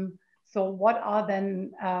so what are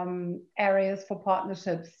then areas for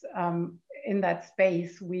partnerships in that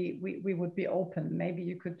space we would be open? Maybe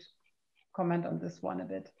you could comment on this one a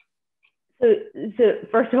bit. So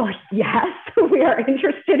first of all, yes, we are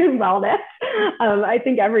interested in wellness. I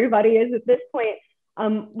think everybody is at this point.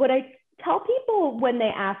 What I tell people when they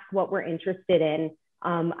ask what we're interested in,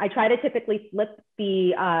 I try to typically flip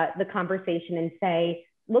the conversation and say,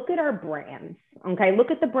 look at our brands, okay? Look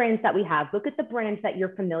at the brands that we have. Look at the brands that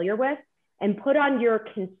you're familiar with, and put on your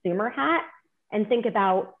consumer hat and think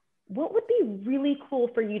about what would be really cool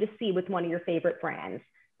for you to see with one of your favorite brands.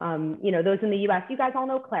 You know, those in the US, you guys all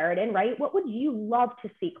know Claritin, right? What would you love to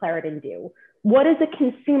see Claritin do? What as a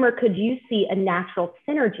consumer could you see a natural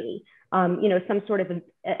synergy? You know, some sort of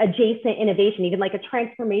adjacent innovation, even like a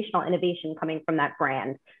transformational innovation coming from that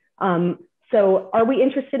brand. So are we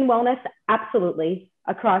interested in wellness? Absolutely.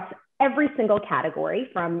 Across every single category,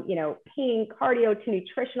 from, you know, pain, cardio, to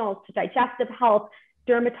nutritional, to digestive health,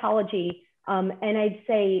 dermatology. And I'd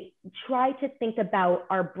say, try to think about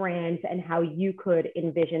our brands and how you could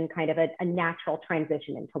envision kind of a natural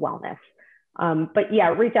transition into wellness. But yeah,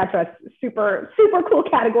 reach out to us. Super cool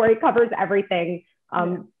category, covers everything.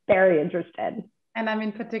 Very interested. And I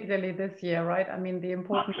mean, particularly this year, right? I mean, the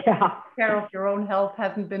importance of care of your own health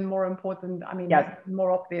hasn't been more important. I mean, it's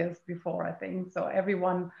more obvious before, I think. So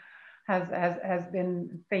everyone has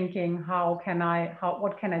been thinking, what can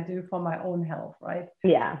I do for my own health, right?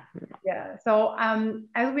 Yeah. Yeah. So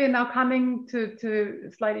as we are now coming to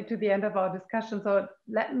slightly to the end of our discussion, so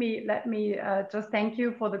let me just thank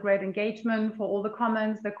you for the great engagement, for all the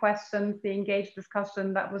comments, the questions, the engaged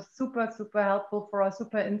discussion. That was super helpful for us,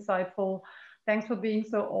 super insightful. Thanks for being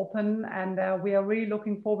so open, and we are really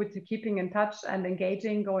looking forward to keeping in touch and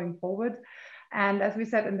engaging going forward. And as we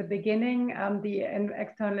said in the beginning, the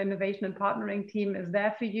External Innovation and Partnering team is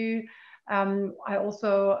there for you. I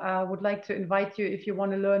also would like to invite you, if you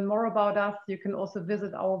want to learn more about us, you can also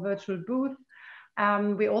visit our virtual booth.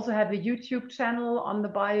 We also have a YouTube channel on the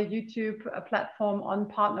Bayer YouTube platform on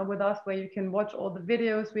Partner With Us, where you can watch all the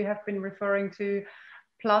videos we have been referring to.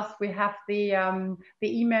 Plus, we have the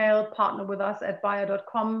email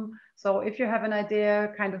partnerwithus@bayer.com. So if you have an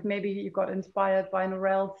idea, kind of maybe you got inspired by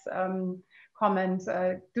Norell's comments,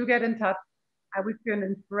 do get in touch. I wish you an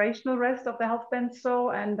inspirational rest of the Healthspan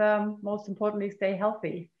Show, and most importantly, stay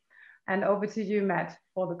healthy. And over to you, Matt,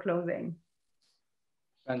 for the closing.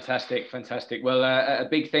 Fantastic, fantastic. Well, a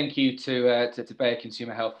big thank you to Bayer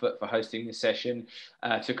Consumer Health for hosting this session,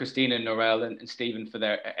 to Christina, Norell, and Stephen for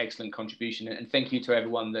their excellent contribution, and thank you to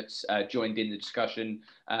everyone that's joined in the discussion,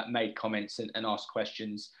 made comments, and asked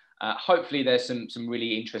questions. Hopefully, there's some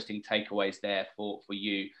really interesting takeaways there for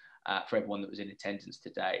you, for everyone that was in attendance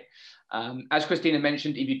today. As Christina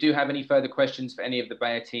mentioned, if you do have any further questions for any of the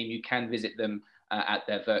Bayer team, you can visit them at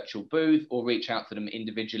their virtual booth or reach out to them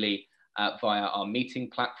individually via our meeting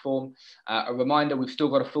platform. A reminder, we've still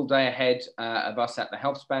got a full day ahead of us at the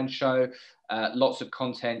Healthspan Show. Lots of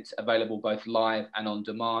content available both live and on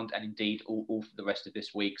demand, and indeed all for the rest of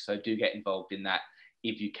this week. So do get involved in that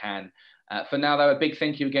if you can. For now, though, a big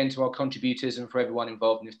thank you again to our contributors and for everyone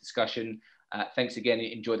involved in this discussion. Thanks again.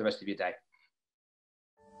 Enjoy the rest of your day.